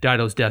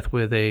Dido's death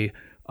with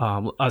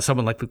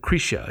someone like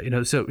Lucretia.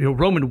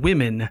 Roman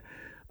women,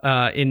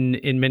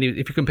 in many,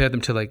 if you compare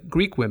them to like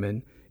Greek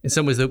women, in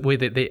some ways the way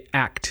that they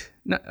act,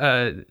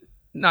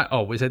 not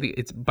always, I think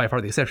it's by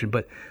far the exception,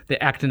 but they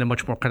act in a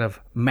much more kind of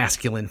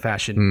masculine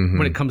fashion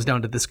when it comes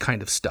down to this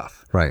kind of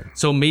stuff. Right.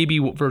 So maybe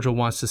what Virgil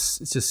wants to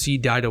see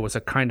Dido as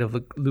a kind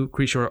of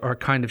Lucretia or a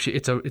kind of,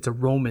 it's a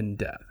Roman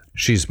death.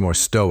 She's more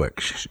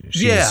stoic.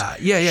 She's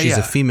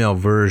a female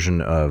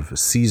version of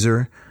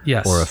Caesar,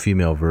 yes, or a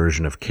female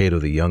version of Cato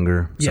the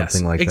Younger,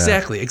 something like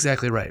that.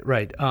 Exactly right.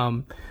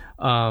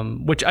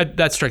 Which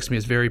that strikes me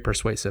as very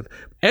persuasive.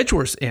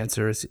 Edgeworth's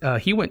answer is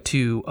he went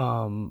to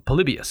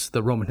Polybius,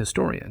 the Roman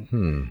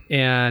historian,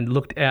 and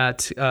looked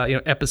at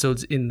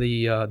episodes in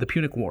the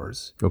Punic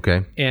Wars.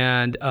 Okay,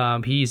 and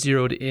he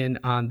zeroed in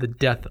on the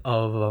death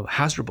of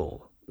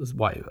Hasdrubal.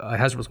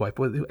 Hasdrubal's wife,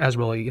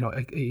 Hasdrubal,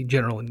 a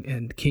general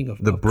and king of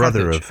the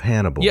brother Carthage. of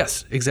Hannibal.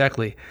 Yes,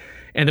 exactly.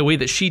 And the way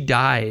that she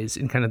dies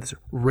in kind of this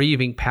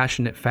raving,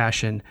 passionate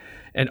fashion,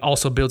 and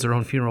also builds her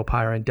own funeral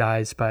pyre and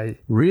dies by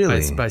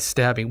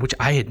stabbing, which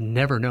I had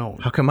never known.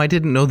 How come I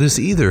didn't know this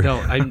either? No,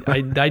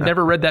 I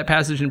never read that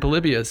passage in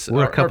Polybius.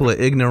 We're a couple of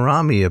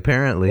ignorami,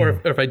 apparently.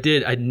 Or if I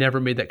did, I'd never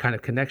made that kind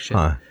of connection.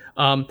 Huh.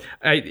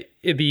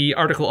 The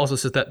article also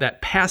says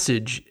that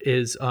passage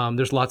is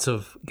there's lots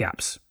of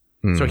gaps.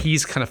 So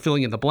he's kind of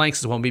filling in the blanks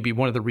as well. Maybe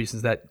one of the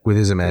reasons that with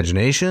his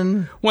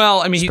imagination. Well,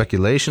 I mean,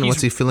 speculation.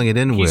 What's he filling it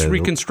in with? He's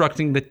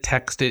reconstructing the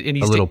text, and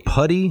he's a little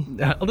putty,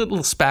 a little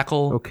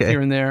spackle here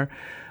and there.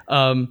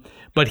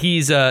 But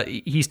he's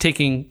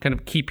taking kind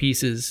of key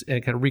pieces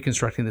and kind of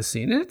reconstructing the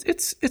scene. And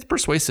it's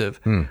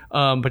persuasive.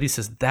 But he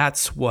says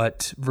that's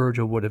what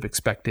Virgil would have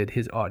expected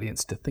his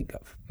audience to think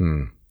of.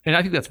 And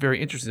I think that's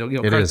very interesting.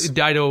 It is.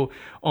 Dido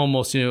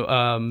almost,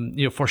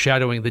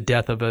 foreshadowing the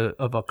death of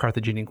a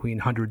Carthaginian queen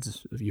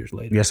hundreds of years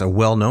later. Yes, a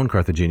well-known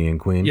Carthaginian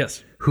queen.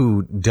 Yes.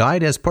 Who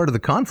died as part of the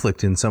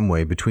conflict in some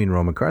way between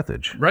Rome and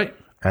Carthage. Right.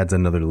 Adds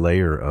another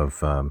layer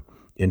of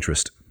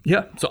interest.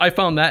 Yeah. So I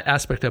found that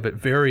aspect of it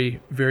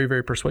very, very,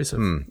 very persuasive.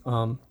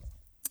 And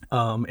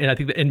I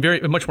think and very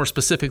much more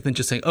specific than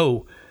just saying,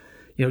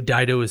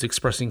 Dido is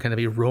expressing kind of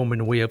a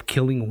Roman way of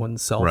killing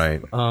oneself.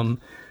 Right.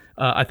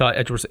 I thought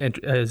Edgeworth's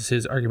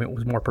his argument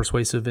was more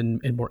persuasive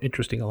and more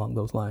interesting along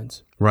those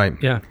lines. Right.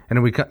 Yeah.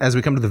 And as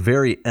we come to the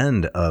very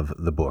end of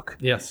the book,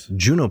 yes,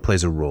 Juno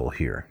plays a role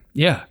here.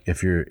 Yeah.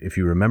 If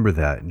you remember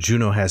that,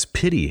 Juno has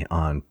pity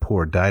on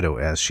poor Dido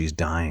as she's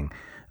dying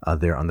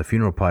there on the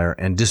funeral pyre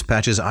and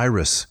dispatches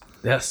Iris,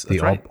 yes, the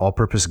right.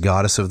 all-purpose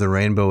goddess of the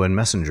rainbow and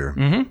messenger.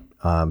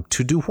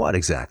 To do what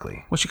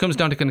exactly? Well, she comes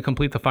down to kind of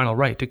complete the final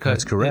rite to cut.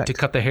 That's correct. To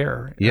cut the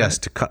hair. Yes,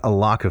 to cut a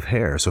lock of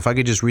hair. So if I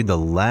could just read the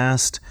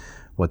last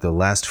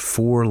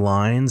 4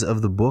 lines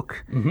of the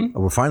book.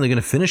 We're finally going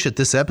to finish it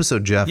this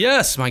episode, Jeff.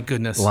 Yes, my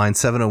goodness. Line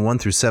 701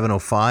 through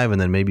 705, and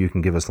then maybe you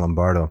can give us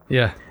Lombardo.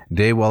 Yeah.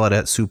 De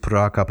valadet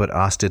supra caput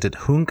astitit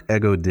hunc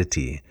ego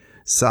diti,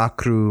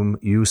 sacrum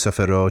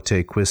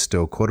iusaferote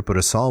quisto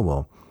corpora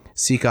salvo,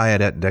 sic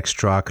aedet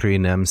dextra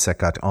crinem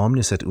secat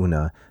omnis et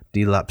una,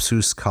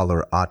 dilapsus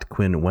calor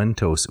atquin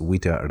ventos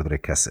vita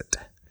recessit.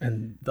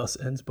 And thus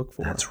ends book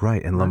 4. That's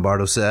right. And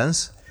Lombardo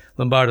says?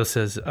 Lombardo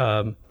says,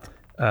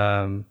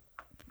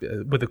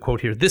 with a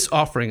quote here, "This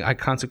offering I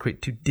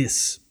consecrate to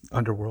this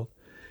underworld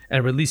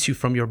and release you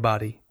from your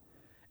body."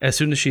 As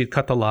soon as she had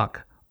cut the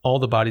lock, all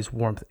the body's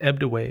warmth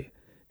ebbed away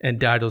and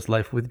Dido's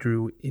life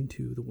withdrew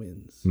into the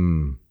winds.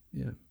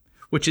 Yeah.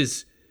 Which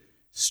is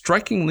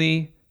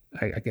strikingly,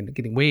 again,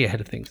 getting way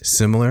ahead of things.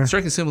 Similar?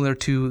 Strikingly similar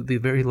to the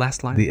very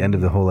last line. The end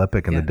of the whole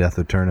epic and the death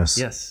of Turnus.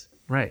 Yes,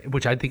 right.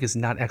 Which I think is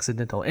not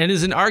accidental and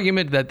is an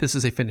argument that this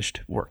is a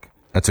finished work.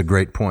 That's a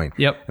great point.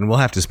 Yep. And we'll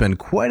have to spend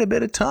quite a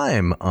bit of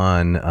time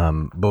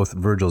on both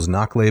Virgil's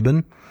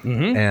Nachleben,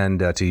 and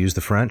to use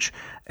the French,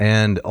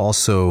 and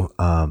also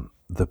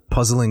the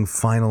puzzling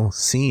final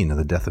scene of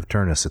the death of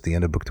Turnus at the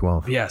end of Book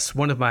 12. Yes,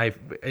 one of my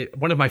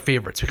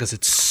favorites because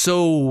it's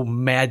so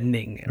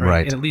maddening,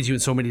 Right. And it leads you in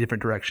so many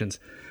different directions.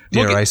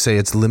 Dare I say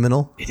it's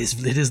liminal? It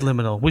is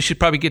liminal. We should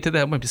probably get to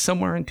that maybe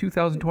somewhere in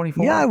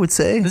 2024. Yeah, I would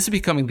say. This is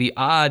becoming the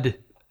odd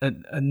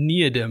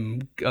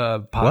Neodym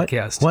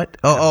podcast. What?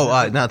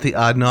 Not the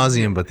ad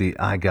nauseum, but the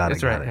I got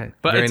it. That's right. It.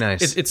 But Very it's,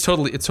 nice. It's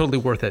totally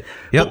worth it.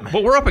 Yep.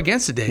 But we're up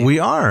against it, Dave. We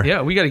are.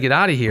 Yeah, we got to get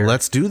out of here.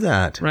 Let's do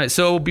that. Right.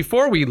 So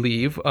before we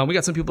leave, we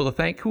got some people to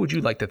thank. Who would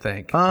you like to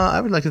thank?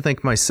 I would like to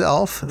thank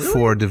myself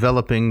for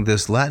developing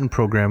this Latin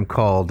program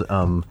called.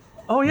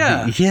 Oh,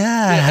 yeah. The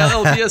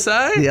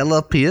LLPSI? The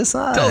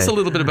LLPSI. Tell us a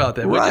little bit about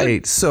that, would you?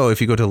 Right. So if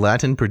you go to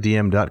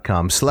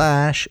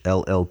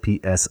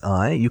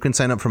latinperdiem.com/LLPSI, you can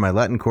sign up for my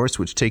Latin course,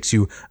 which takes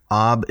you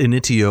ab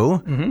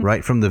initio,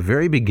 right from the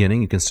very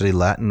beginning. You can study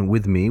Latin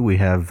with me. We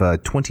have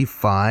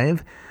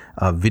 25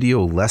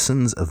 video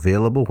lessons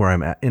available where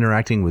I'm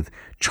interacting with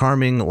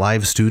charming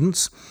live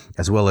students,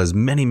 as well as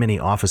many, many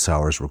office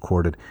hours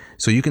recorded.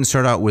 So you can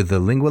start out with the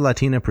Lingua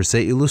Latina per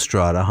se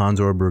illustrata, Hans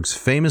Orberg's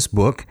famous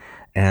book,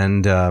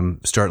 and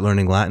start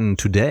learning Latin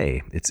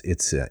today.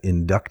 It's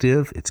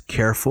inductive, it's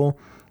careful,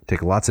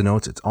 take lots of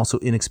notes. It's also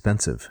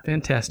inexpensive.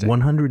 Fantastic.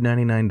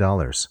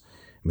 $199.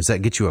 Does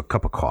that get you a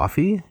cup of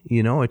coffee,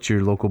 at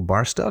your local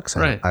bar stocks?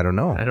 Right. I don't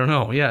know. I don't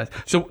know, yeah.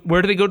 So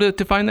where do they go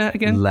to find that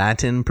again?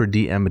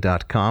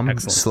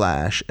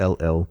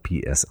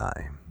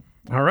 latinperdiem.com/LLPSI.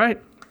 All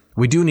right.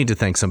 We do need to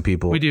thank some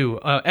people. We do.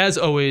 As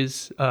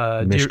always,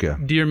 Mishka.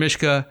 Dear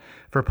Mishka,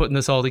 for putting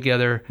this all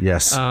together.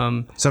 Yes.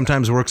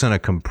 Sometimes works on a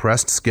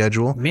compressed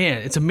schedule. Man,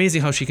 it's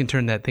amazing how she can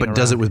turn that thing around. But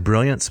does it with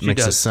brilliance.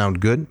 Makes it sound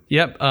good.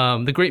 Yep.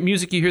 The great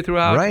music you hear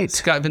throughout. Right.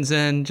 Scott Van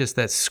Zen, just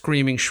that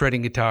screaming,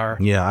 shredding guitar.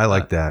 Yeah, I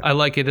like that. I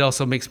like it. It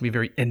also makes me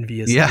very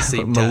envious at Yeah, the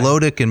same time.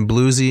 melodic and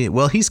bluesy.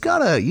 Well, he's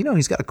got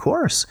a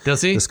course.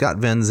 Does he? The Scott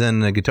Van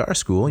Zen Guitar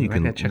School. You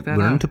can check that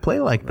learn out. to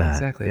play like that.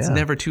 Exactly. Yeah. It's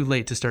never too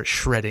late to start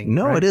shredding.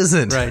 No, right? it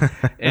isn't. Right.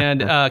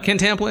 And Ken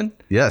Tamplin.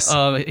 Yes.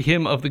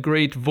 Him of the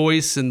great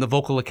voice and the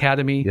Vocal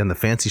Academy. Yeah, and the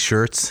fancy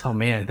shirts. Oh,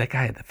 man, that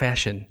guy had the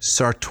fashion.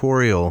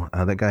 Sartorial.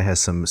 That guy has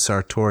some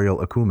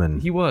sartorial acumen.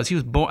 He was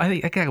born. I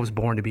think that guy was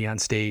born to be on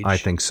stage. I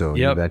think so.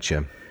 Yep. You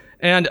betcha.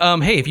 And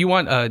hey, if you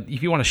want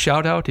a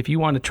shout out, if you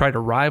want to try to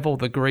rival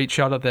the great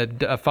shout out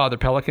that Father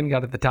Pelican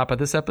got at the top of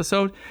this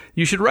episode,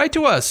 you should write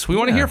to us. We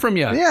want to hear from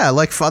you. Yeah,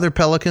 like Father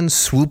Pelican,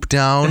 swoop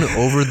down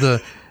over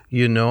the.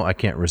 I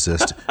can't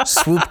resist.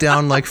 Swoop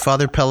down like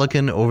Father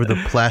Pelican over the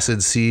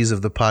placid seas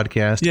of the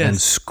podcast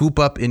and scoop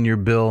up in your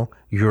bill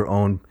your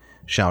own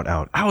shout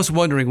out. I was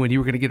wondering when you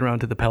were going to get around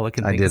to the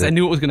Pelican thing, did because it. I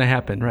knew it was going to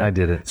happen, right? I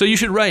did it. So you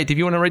should write. If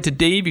you want to write to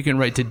Dave, you can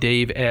write to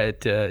Dave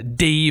at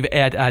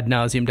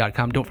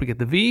dave@adnauseum.com. Don't forget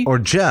the V. Or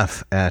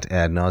Jeff at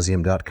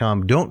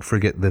adnauseum.com. Don't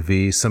forget the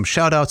V. Some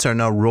shout outs are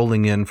now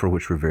rolling in, for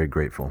which we're very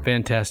grateful.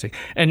 Fantastic.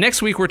 And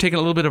next week, we're taking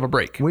a little bit of a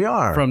break. We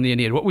are. From the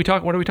Aeneid. What are we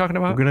talking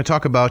about? We're going to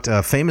talk about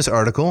a famous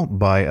article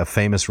by a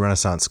famous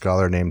Renaissance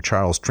scholar named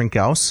Charles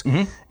Trinkaus.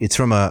 Mm-hmm. It's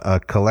from a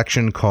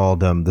collection called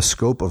The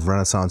Scope of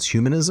Renaissance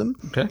Humanism.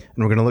 Okay. And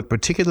we're going to look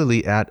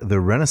particularly at the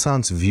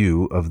Renaissance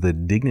view of the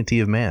dignity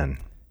of man.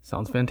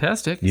 Sounds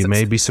fantastic. You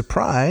may be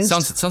surprised.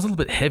 Sounds a little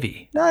bit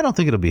heavy. No, I don't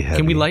think it'll be heavy.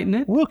 Can we lighten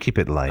it? We'll keep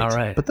it light. All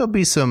right. But there'll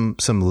be some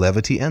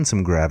levity and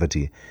some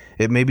gravity.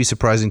 It may be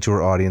surprising to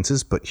our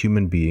audiences, but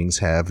human beings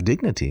have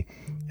dignity.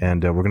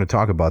 And we're going to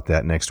talk about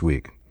that next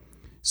week.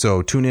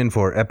 So tune in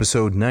for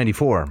episode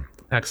 94.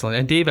 Excellent.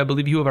 And Dave, I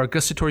believe you have our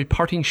gustatory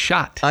parting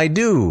shot. I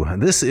do.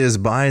 This is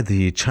by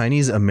the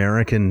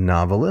Chinese-American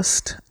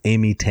novelist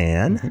Amy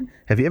Tan. Mm-hmm.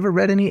 Have you ever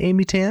read any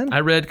Amy Tan?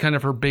 I read kind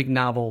of her big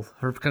novel,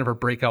 her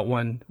breakout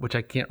one, which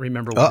I can't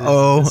remember what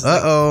it is.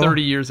 Like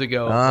 30 years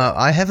ago.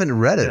 I haven't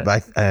read it,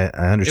 but I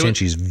understand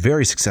she's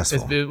very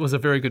successful. It was a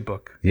very good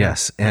book.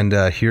 Yes, and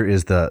here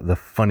is the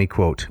funny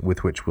quote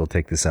with which we'll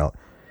take this out.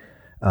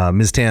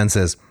 Ms. Tan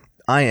says,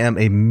 "I am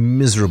a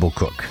miserable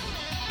cook,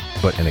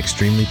 but an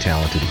extremely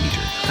talented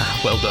eater."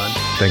 Well done.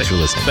 Thanks for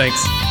listening.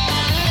 Thanks.